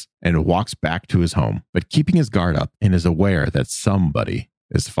groceries and walks back to his home, but keeping his guard up and is aware that somebody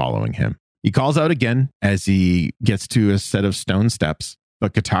is following him. He calls out again as he gets to a set of stone steps,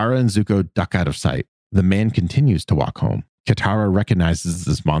 but Katara and Zuko duck out of sight. The man continues to walk home. Katara recognizes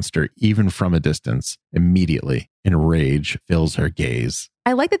this monster even from a distance immediately, and rage fills her gaze.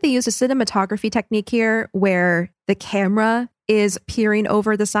 I like that they use a cinematography technique here where the camera is peering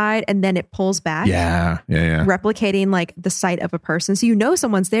over the side and then it pulls back. Yeah. Replicating the sight of a person. So you know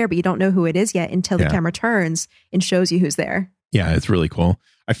someone's there, but you don't know who it is yet until the camera turns and shows you who's there. Yeah, it's really cool.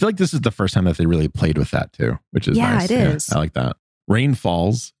 I feel like this is the first time that they really played with that too, which is nice. Yeah, it is. I like that. Rain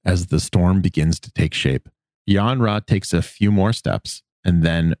falls as the storm begins to take shape. Yan-Ra takes a few more steps and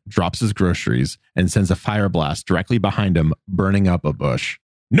then drops his groceries and sends a fire blast directly behind him, burning up a bush.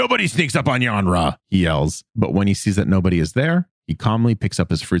 Nobody sneaks up on Yan-Ra, he yells. But when he sees that nobody is there, he calmly picks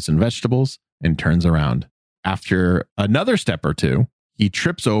up his fruits and vegetables and turns around. After another step or two, he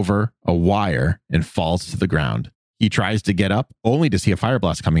trips over a wire and falls to the ground. He tries to get up only to see a fire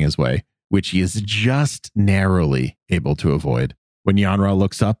blast coming his way, which he is just narrowly able to avoid. When Yan-Ra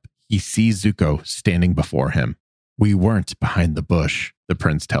looks up, he sees Zuko standing before him. We weren't behind the bush, the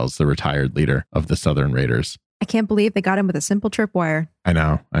prince tells the retired leader of the Southern Raiders. I can't believe they got him with a simple tripwire. I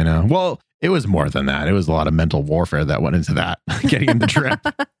know. Well, it was more than that. It was a lot of mental warfare that went into that, getting him the trip.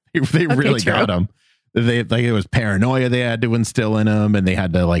 They really got him. It was paranoia they had to instill in him, and they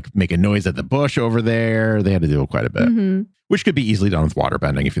had to make a noise at the bush over there. They had to do quite a bit, which could be easily done with water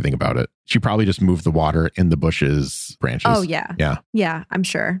bending if you think about it. She probably just moved the water in the bush's branches. Oh, yeah. Yeah, I'm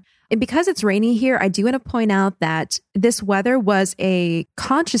sure. And because it's rainy here, I do want to point out that this weather was a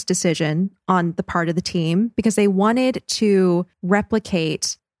conscious decision on the part of the team because they wanted to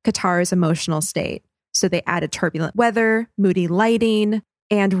replicate Katara's emotional state. So they added turbulent weather, moody lighting,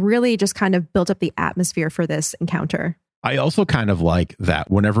 and really just kind of built up the atmosphere for this encounter. I also kind of like that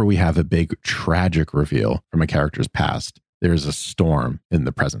whenever we have a big tragic reveal from a character's past, there's a storm in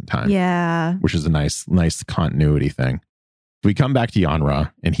the present time. Yeah. Which is a nice continuity thing. We come back to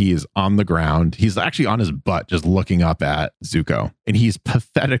Yanra, and he is on the ground. He's actually on his butt, just looking up at Zuko. And he's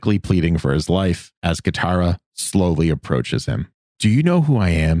pathetically pleading for his life as Katara slowly approaches him. "Do you know who I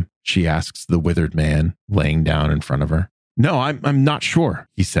am?" she asks the withered man laying down in front of her. "No, I'm not sure,"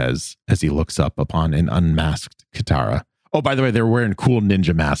 he says as he looks up upon an unmasked Katara. Oh, by the way, they're wearing cool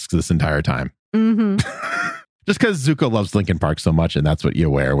ninja masks this entire time. Mm-hmm. Just because Zuko loves Linkin Park so much, and that's what you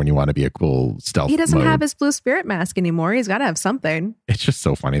wear when you want to be a cool stealth He doesn't mode. have his blue spirit mask anymore. He's got to have something. It's just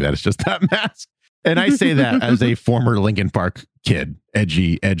so funny that it's just that mask. And I say that as a former Linkin Park kid,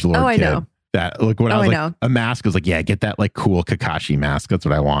 edgelord I kid. know. That like when I was like a mask, I was like, yeah, get that like cool Kakashi mask. That's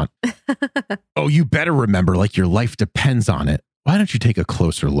what I want. "Oh, you better remember, like your life depends on it. Why don't you take a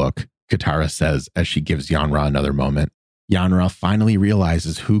closer look?" Katara says as she gives Yanra another moment. Yanra finally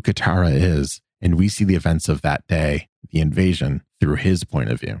realizes who Katara is, and we see the events of that day, the invasion, through his point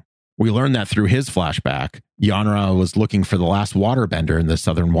of view. We learn that through his flashback, Yanra was looking for the last waterbender in the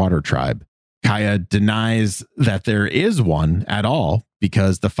Southern Water Tribe. Kaya denies that there is one at all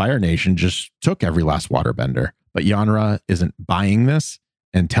because the Fire Nation just took every last waterbender. But Yanra isn't buying this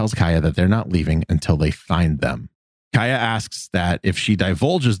and tells Kaya that they're not leaving until they find them. Kaya asks that if she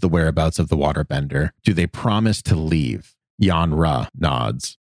divulges the whereabouts of the waterbender, do they promise to leave? Yanra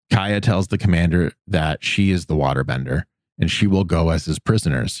nods. Kaya tells the commander that she is the waterbender and she will go as his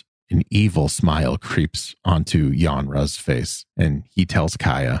prisoners. An evil smile creeps onto Yanra's face, and he tells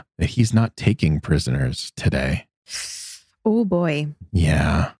Kaya that he's not taking prisoners today. Oh boy.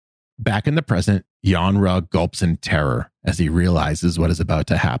 Yeah. Back in the present, Yanra gulps in terror as he realizes what is about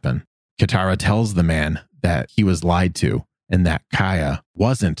to happen. Katara tells the man that he was lied to and that Kaya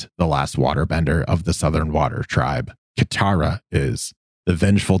wasn't the last waterbender of the Southern Water Tribe. Katara is. The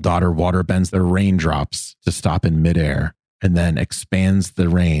vengeful daughter waterbends their raindrops to stop in midair and then expands the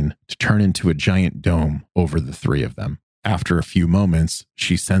rain to turn into a giant dome over the three of them. After a few moments,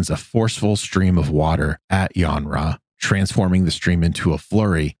 she sends a forceful stream of water at Yanra, transforming the stream into a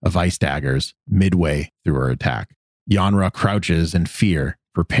flurry of ice daggers midway through her attack. Yanra crouches in fear,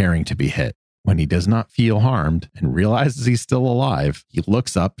 preparing to be hit. When he does not feel harmed and realizes he's still alive, he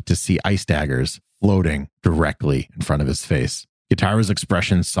looks up to see ice daggers floating directly in front of his face. Katara's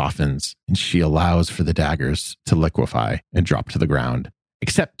expression softens, and she allows for the daggers to liquefy and drop to the ground.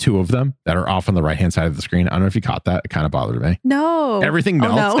 Except two of them that are off on the right-hand side of the screen. I don't know if you caught that. It kind of bothered me. No. Everything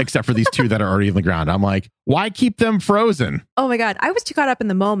melts except for these two that are already on the ground. I'm like, why keep them frozen? Oh my God. I was too caught up in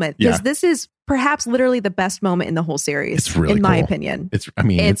the moment because this is perhaps literally the best moment in the whole series. It's really in my opinion.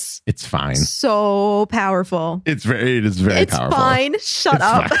 It's fine. So powerful. It is very powerful. It's fine. Shut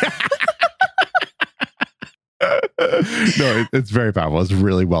up. No, it's very powerful. It's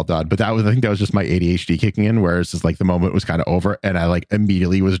really well done. But I think that was just my ADHD kicking in, where it's just like the moment was kind of over and I like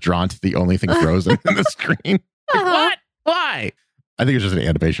immediately was drawn to the only thing frozen in the screen. Like, what? Why? I think it's just an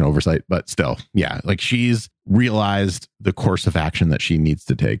animation oversight, but still, yeah, like she's realized the course of action that she needs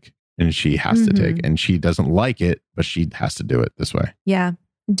to take and she has to take, and she doesn't like it, but she has to do it this way. Yeah.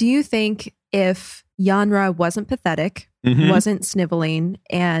 Do you think if Yanra wasn't pathetic, wasn't sniveling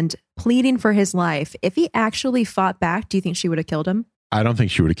and pleading for his life, if he actually fought back, do you think she would have killed him? I don't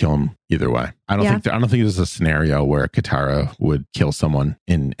think she would have killed him either way. I don't think there's a scenario where Katara would kill someone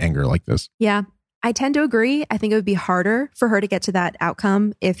in anger like this. Yeah. I tend to agree. I think it would be harder for her to get to that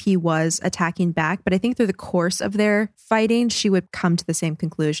outcome if he was attacking back. But I think through the course of their fighting, she would come to the same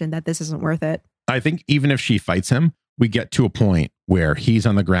conclusion that this isn't worth it. I think even if she fights him, we get to a point where he's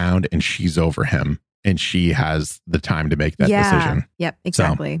on the ground and she's over him and she has the time to make that decision. Yep,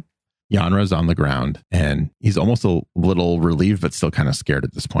 exactly. So, Yanra's on the ground and he's almost a little relieved, but still kind of scared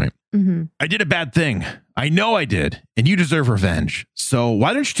at this point. I did a bad thing. I know I did. And you deserve revenge. So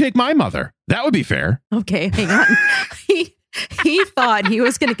why don't you take my mother? That would be fair. Okay, hang on. He thought he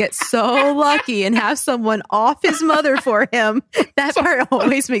was going to get so lucky and have someone off his mother for him. That part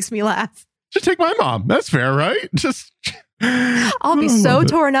always makes me laugh. Just take my mom. That's fair, right? I'll be so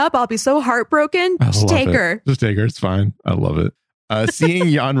torn up. I'll be so heartbroken. Just take her. Just take her. It's fine. I love it. Seeing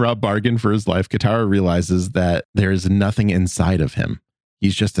Yanra bargain for his life, Katara realizes that there is nothing inside of him.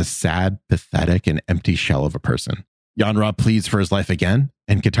 He's just a sad, pathetic, and empty shell of a person. Yanra pleads for his life again,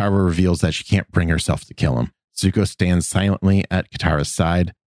 and Katara reveals that she can't bring herself to kill him. Zuko stands silently at Katara's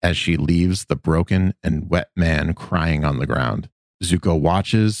side as she leaves the broken and wet man crying on the ground. Zuko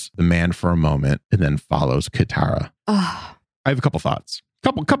watches the man for a moment and then follows Katara. I have a couple thoughts.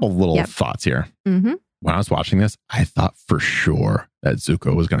 Couple little thoughts here. When I was watching this, I thought for sure that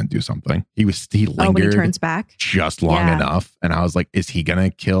Zuko was going to do something. He lingered when he turns back just long enough. And I was like, is he going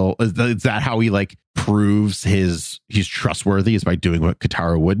to kill? Is that how he like proves he's trustworthy is by doing what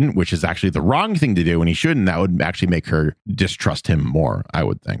Katara wouldn't, which is actually the wrong thing to do when he shouldn't. That would actually make her distrust him more, I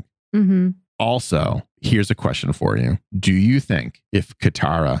would think. Mm-hmm. Also, here's a question for you. Do you think if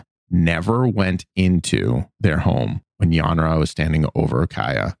Katara never went into their home when Yanra was standing over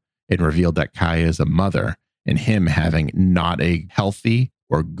Kaya and revealed that Kaya is a mother and him having not a healthy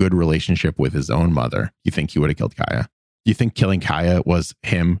or good relationship with his own mother, you think he would have killed Kaya? Do you think killing Kaya was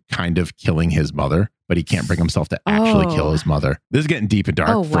him kind of killing his mother, but he can't bring himself to actually kill his mother? This is getting deep and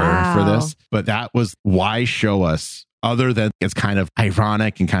dark for this, but that was why show us, other than it's kind of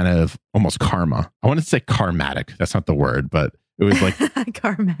ironic and kind of almost karma. I wanted to say karmatic. That's not the word, but it was like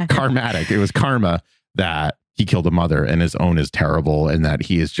karmatic. It was karma that he killed a mother and his own is terrible and that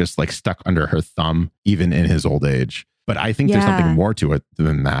he is just like stuck under her thumb, even in his old age. But I think there's something more to it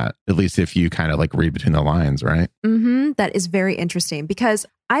than that, at least if you kind of like read between the lines, right? Mm-hmm. That is very interesting because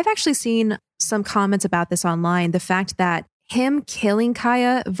I've actually seen some comments about this online. The fact that him killing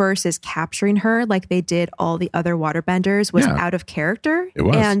Kaya versus capturing her like they did all the other waterbenders was out of character. It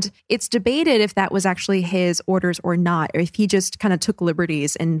was. And it's debated if that was actually his orders or not, or if he just kind of took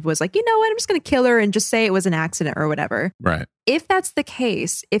liberties and was like, you know what, I'm just going to kill her and just say it was an accident or whatever. Right. If that's the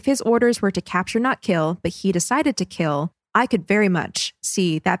case, if his orders were to capture, not kill, but he decided to kill, I could very much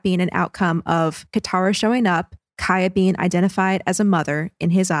see that being an outcome of Katara showing up, Kaya being identified as a mother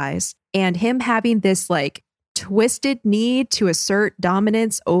in his eyes, and him having this like twisted need to assert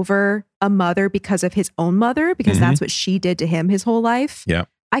dominance over a mother because of his own mother, because that's what she did to him his whole life. Yeah.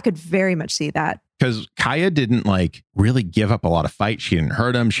 I could very much see that. Because Kaya didn't like really give up a lot of fight. She didn't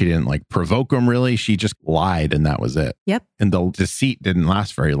hurt him. She didn't like provoke him really. She just lied and that was it. Yep. And the deceit didn't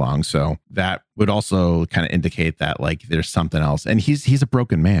last very long. So that would also kind of indicate that like there's something else. And he's a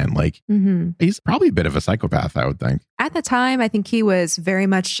broken man. Like he's probably a bit of a psychopath, I would think. At the time, I think he was very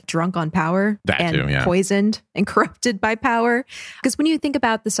much drunk on power poisoned and corrupted by power. Because when you think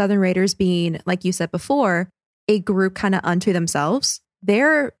about the Southern Raiders being, like you said before, a group kind of unto themselves,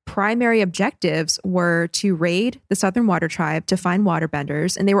 their primary objectives were to raid the Southern Water Tribe to find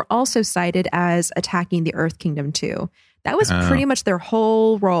waterbenders, and they were also cited as attacking the Earth Kingdom too. That was pretty much their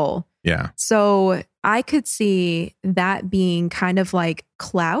whole role. Yeah. So I could see that being kind of like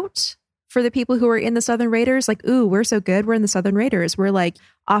clout for the people who are in the Southern Raiders. Like, ooh, we're so good. We're in the Southern Raiders. We're like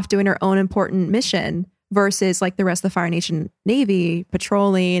off doing our own important mission versus like the rest of the Fire Nation Navy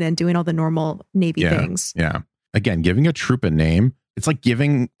patrolling and doing all the normal Navy things. Yeah. Again, giving a troop a name, it's like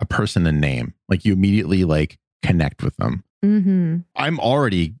giving a person a name. Like you immediately like connect with them. I'm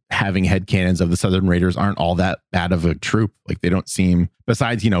already having headcanons of the Southern Raiders aren't all that bad of a troop. Like they don't seem,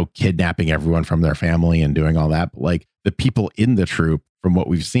 besides, kidnapping everyone from their family and doing all that. But like the people in the troop from what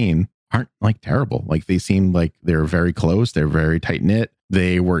we've seen aren't like terrible. Like they seem like they're very close. They're very tight knit.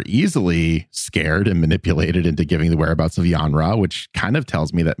 They were easily scared and manipulated into giving the whereabouts of Yanra, which kind of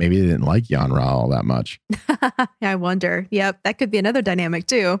tells me that maybe they didn't like Yanra all that much. I wonder. Yep. That could be another dynamic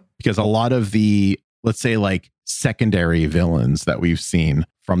too. Because a lot of the, let's say like secondary villains that we've seen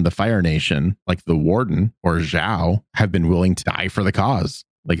from the Fire Nation, like the Warden or Zhao, have been willing to die for the cause.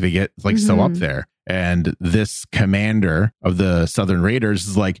 Like they get like so up there. And this commander of the Southern Raiders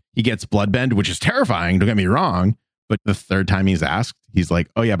is like, he gets bloodbend, which is terrifying. Don't get me wrong. But the third time he's asked, he's like,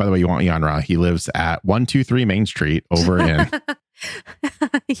 oh yeah, by the way, you want Yanra? He lives at 123 Main Street over in.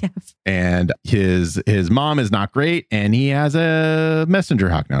 Yes. And his mom is not great. And he has a messenger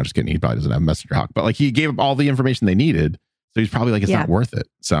hawk. No, just kidding. He probably doesn't have a messenger hawk. But like he gave up all the information they needed. So he's probably like, it's not worth it.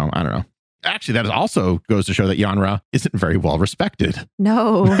 So I don't know. Actually, that also goes to show that Yanra isn't very well respected.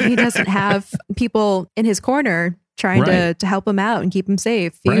 No, he doesn't have people in his corner trying to help him out and keep him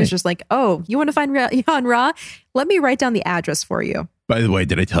safe. He was just like, oh, you want to find Yanra? Let me write down the address for you. By the way,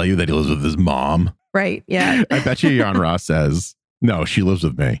 did I tell you that he lives with his mom? Right. Yeah. I bet you Yanra says, no, she lives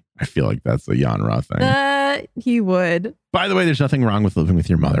with me. I feel like that's a Yanra thing. He would. By the way, there's nothing wrong with living with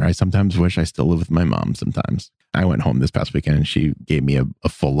your mother. I sometimes wish I still live with my mom sometimes. I went home this past weekend and she gave me a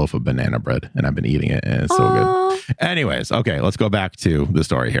full loaf of banana bread and I've been eating it and it's so good. Anyways, okay, let's go back to the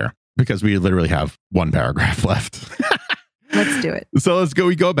story here because we literally have one paragraph left. Let's do it. So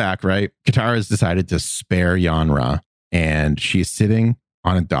we go back, right? Katara has decided to spare Yanra and she's sitting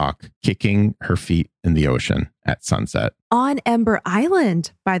on a dock, kicking her feet in the ocean at sunset. On Ember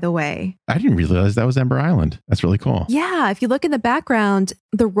Island, by the way. I didn't realize that was Ember Island. That's really cool. Yeah. If you look in the background,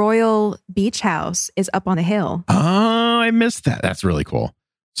 the Royal Beach House is up on the hill. Oh, I missed that. That's really cool.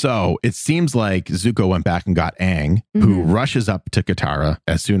 So it seems like Zuko went back and got Aang, who rushes up to Katara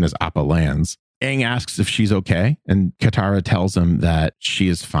as soon as Appa lands. Aang asks if she's okay, and Katara tells him that she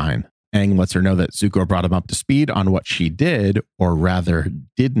is fine. Aang lets her know that Zuko brought him up to speed on what she did, or rather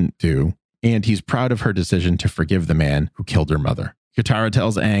didn't do, and he's proud of her decision to forgive the man who killed her mother. Katara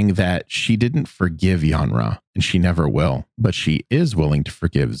tells Aang that she didn't forgive Yanra, and she never will, but she is willing to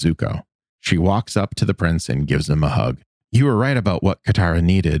forgive Zuko. She walks up to the prince and gives him a hug. You were right about what Katara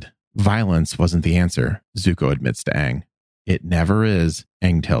needed. Violence wasn't the answer, Zuko admits to Aang. It never is,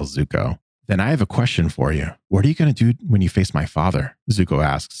 Aang tells Zuko. Then I have a question for you. What are you going to do when you face my father? Zuko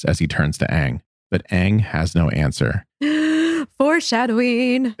asks as he turns to Aang. But Aang has no answer.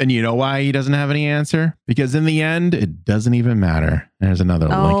 Foreshadowing. And you know why he doesn't have any answer? Because in the end, it doesn't even matter. There's another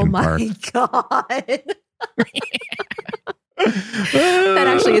Linkin Park. Oh my God. That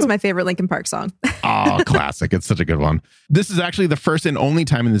actually is my favorite Linkin Park song. Oh, classic. It's such a good one. This is actually the first and only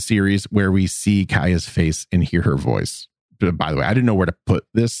time in the series where we see Kaya's face and hear her voice. By the way, I didn't know where to put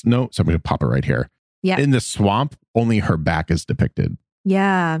this note, so I'm going to pop it right here. Yeah. In the swamp, only her back is depicted.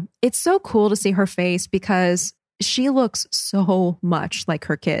 Yeah. It's so cool to see her face because she looks so much like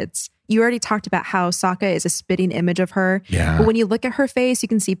her kids. You already talked about how Sokka is a spitting image of her. Yeah. But when you look at her face, you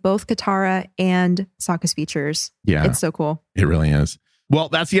can see both Katara and Sokka's features. Yeah. It's so cool. It really is. Well,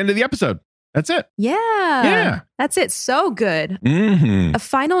 that's the end of the episode. That's it. Yeah. Yeah. That's it. So good. Mm-hmm. A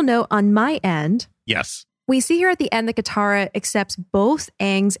final note on my end. Yes. We see here at the end that Katara accepts both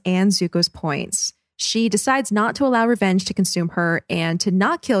Aang's and Zuko's points. She decides not to allow revenge to consume her and to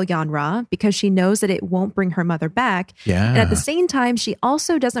not kill Yanra because she knows that it won't bring her mother back. Yeah. And at the same time, she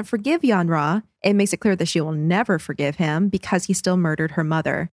also doesn't forgive Yanra and makes it clear that she will never forgive him because he still murdered her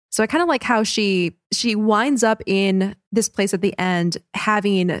mother. So I kind of like how she winds up in this place at the end,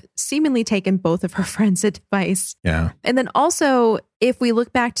 having seemingly taken both of her friends' advice. Yeah. And then also, if we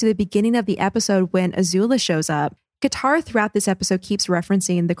look back to the beginning of the episode when Azula shows up, Katara throughout this episode keeps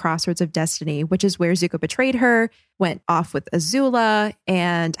referencing the Crossroads of Destiny, which is where Zuko betrayed her, went off with Azula,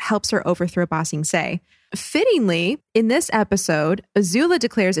 and helps her overthrow Ba Sing Se. Fittingly, in this episode, Azula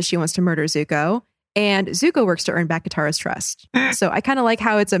declares that she wants to murder Zuko, and Zuko works to earn back Katara's trust. So I kind of like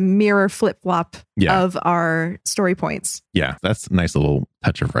how it's a mirror flip-flop of our story points. Yeah, that's a nice little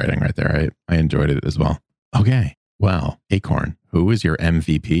touch of writing right there. I enjoyed it as well. Okay, well, Acorn, who is your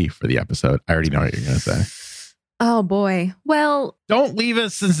MVP for the episode? I already know what you're going to say. Oh, boy. Well, don't leave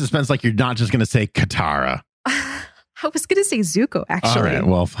us in suspense like you're not just going to say Katara. I was going to say Zuko, actually. All right,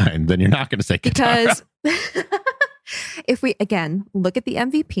 well, fine. Then you're not going to say Katara. Because if we, again, look at the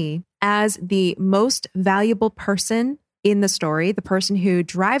MVP as the most valuable person in the story, the person who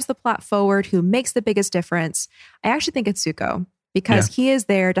drives the plot forward, who makes the biggest difference, I actually think it's Zuko because he is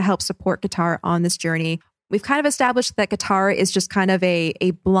there to help support Katara on this journey. We've kind of established that Katara is just kind of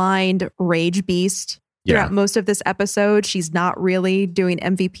a blind rage beast. Throughout most of this episode, she's not really doing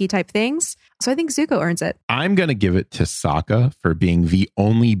MVP type things. So I think Zuko earns it. I'm going to give it to Sokka for being the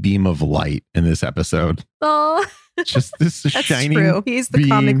only beam of light in this episode. Oh, just this that's shining true. He's the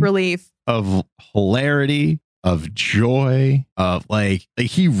comic relief of hilarity, of joy, of like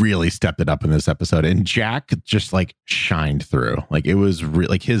he really stepped it up in this episode. And Jack just like shined through. Like it was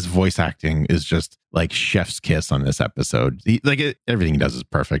like his voice acting is just like chef's kiss on this episode. Everything he does is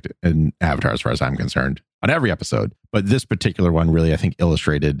perfect in Avatar as far as I'm concerned on every episode. But this particular one really, I think,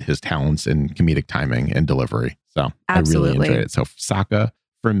 illustrated his talents in comedic timing and delivery. So absolutely. I really enjoyed it. So Sokka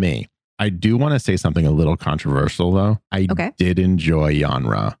for me. I do want to say something a little controversial, though. I did enjoy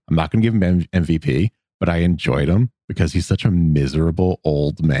Yanra. I'm not going to give him MVP, but I enjoyed him because he's such a miserable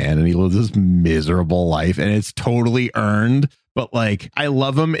old man and he lives this miserable life and it's totally earned. But like, I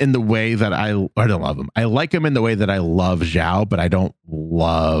love him in the way that I don't love him. I like him in the way that I love Zhao, but I don't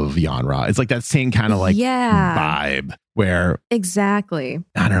love Yanra. It's like that same kind of like vibe where exactly.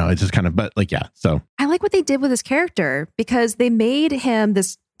 I don't know. It's just kind of, but like, yeah. So I like what they did with his character because they made him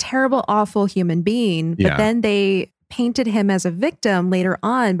this terrible, awful human being, but then they painted him as a victim later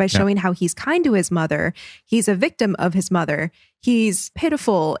on by showing how he's kind to his mother. He's a victim of his mother. He's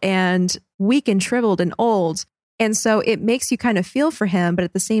pitiful and weak and shriveled and old. And so it makes you kind of feel for him. But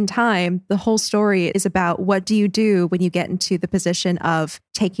at the same time, the whole story is about what do you do when you get into the position of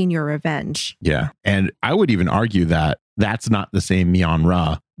taking your revenge? Yeah. And I would even argue that that's not the same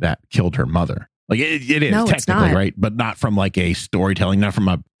Yanra that killed her mother. Like it is technically, right? But not from like a storytelling, not from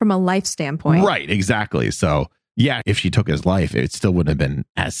a life standpoint. Right, exactly. So yeah, if she took his life, it still wouldn't have been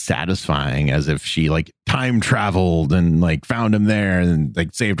as satisfying as if she like time traveled and like found him there and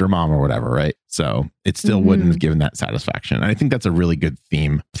like saved her mom or whatever, right? So it still wouldn't have given that satisfaction. And I think that's a really good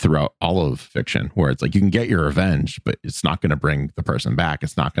theme throughout all of fiction, where it's like you can get your revenge, but it's not going to bring the person back.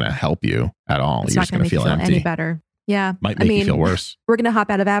 It's not going to help you at all. It's You're not just going to feel empty. Any better. Yeah. Might make you feel worse. We're going to hop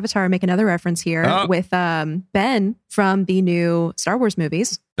out of Avatar and make another reference here with Ben from the new Star Wars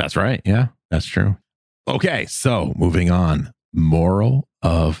movies. That's right. Yeah, that's true. Okay, so moving on. moral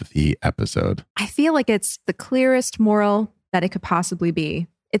of the episode. I feel like it's the clearest moral that it could possibly be.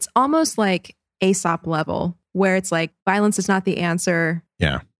 It's almost like Aesop level, where it's like violence is not the answer.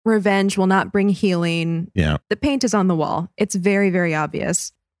 Yeah. Revenge will not bring healing. Yeah. The paint is on the wall. It's very, very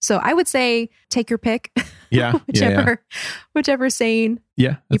obvious. So I would say take your pick. Yeah. Whichever saying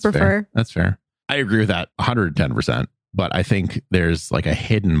you prefer. Fair. That's fair. I agree with that 110%. But I think there's like a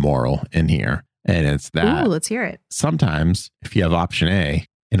hidden moral in here. And it's that. Ooh, let's hear it. Sometimes if you have option A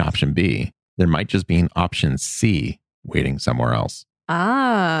and option B, there might just be an option C waiting somewhere else.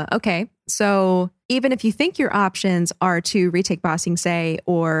 Ah, okay. So even if you think your options are to retake Ba Sing Se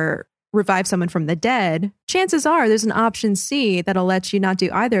or revive someone from the dead, chances are there's an option C that'll let you not do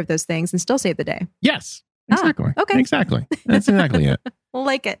either of those things and still save the day. Yes, exactly. Okay. Exactly. That's exactly it.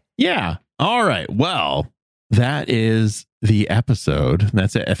 Like it. Yeah. All right. Well, that is the episode.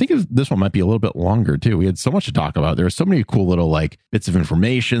 That's it. I think this one might be a little bit longer too. We had so much to talk about. There were so many cool little like bits of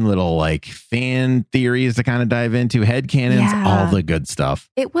information, little like fan theories to kind of dive into, headcanons, all the good stuff.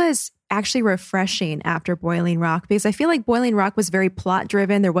 It was actually refreshing after Boiling Rock because I feel like Boiling Rock was very plot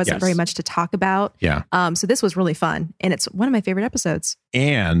driven. There wasn't very much to talk about. Yeah. So this was really fun. And it's one of my favorite episodes.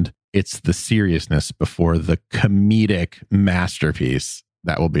 And it's the seriousness before the comedic masterpiece.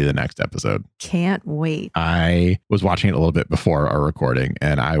 That will be the next episode. Can't wait. I was watching it a little bit before our recording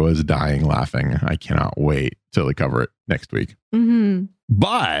and I was dying laughing. I cannot wait till we cover it next week. Mm-hmm.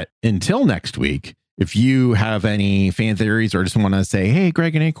 But until next week, if you have any fan theories or just want to say, hey,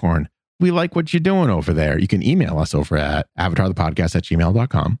 Greg and Acorn, we like what you're doing over there, you can email us over at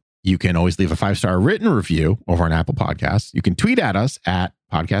avatarthepodcast@gmail.com. You can always leave a 5-star written review over on Apple Podcasts. You can tweet at us at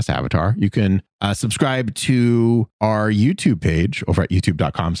Podcast Avatar. You can subscribe to our YouTube page over at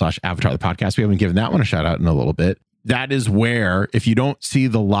youtube.com/Avatar the Podcast. We haven't given that one a shout out in a little bit. That is where, if you don't see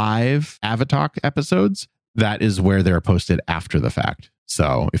the live Avatar episodes, that is where they're posted after the fact.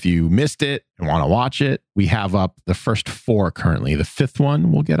 So if you missed it and want to watch it, we have up the first 4 currently. The 5th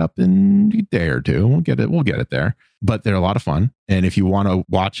one we'll get up in a day or two. We'll get it there. But they're a lot of fun. And if you want to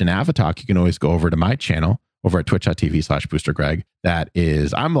watch an Avatar, you can always go over to my channel over at twitch.tv/BoosterGreg. That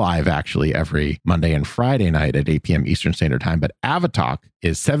is, I'm live actually every Monday and Friday night at 8 p.m. Eastern Standard Time. But Avatar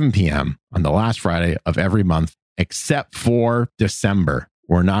is 7 p.m. on the last Friday of every month, except for December.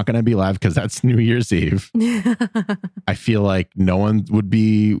 We're not going to be live because that's New Year's Eve. I feel like no one would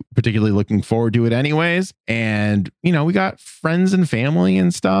be particularly looking forward to it anyways. And, you know, we got friends and family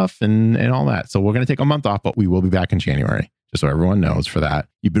and stuff and all that. So we're going to take a month off, but we will be back in January. Just so everyone knows for that.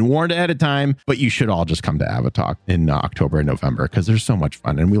 You've been warned ahead of time, but you should all just come to Avatar in October and November because there's so much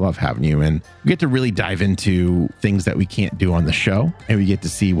fun and we love having you. And we get to really dive into things that we can't do on the show. And we get to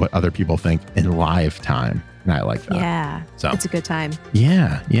see what other people think in live time. And I like that. Yeah. So it's a good time.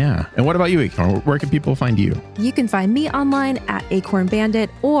 Yeah. Yeah. And what about you, Acorn? Where can people find you? You can find me online at Acorn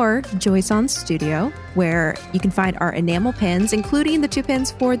Bandit or Joyson Studio, where you can find our enamel pins, including the 2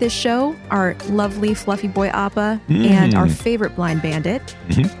 pins for this show, our lovely Fluffy Boy Appa and our favorite Blind Bandit.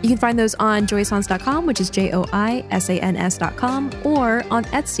 You can find those on joysons.com, which is JOISANS.com, or on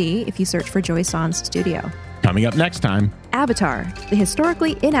Etsy if you search for Joysons Studio. Coming up next time, Avatar, the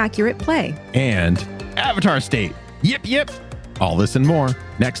historically inaccurate play. And Avatar State. Yip, yip. All this and more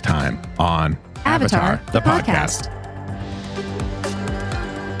next time on Avatar the Podcast.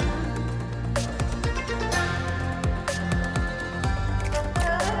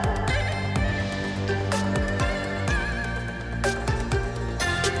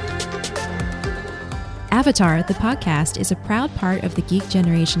 Avatar the Podcast is a proud part of the Geek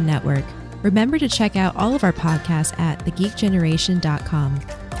Generation Network. Remember to check out all of our podcasts at thegeekgeneration.com.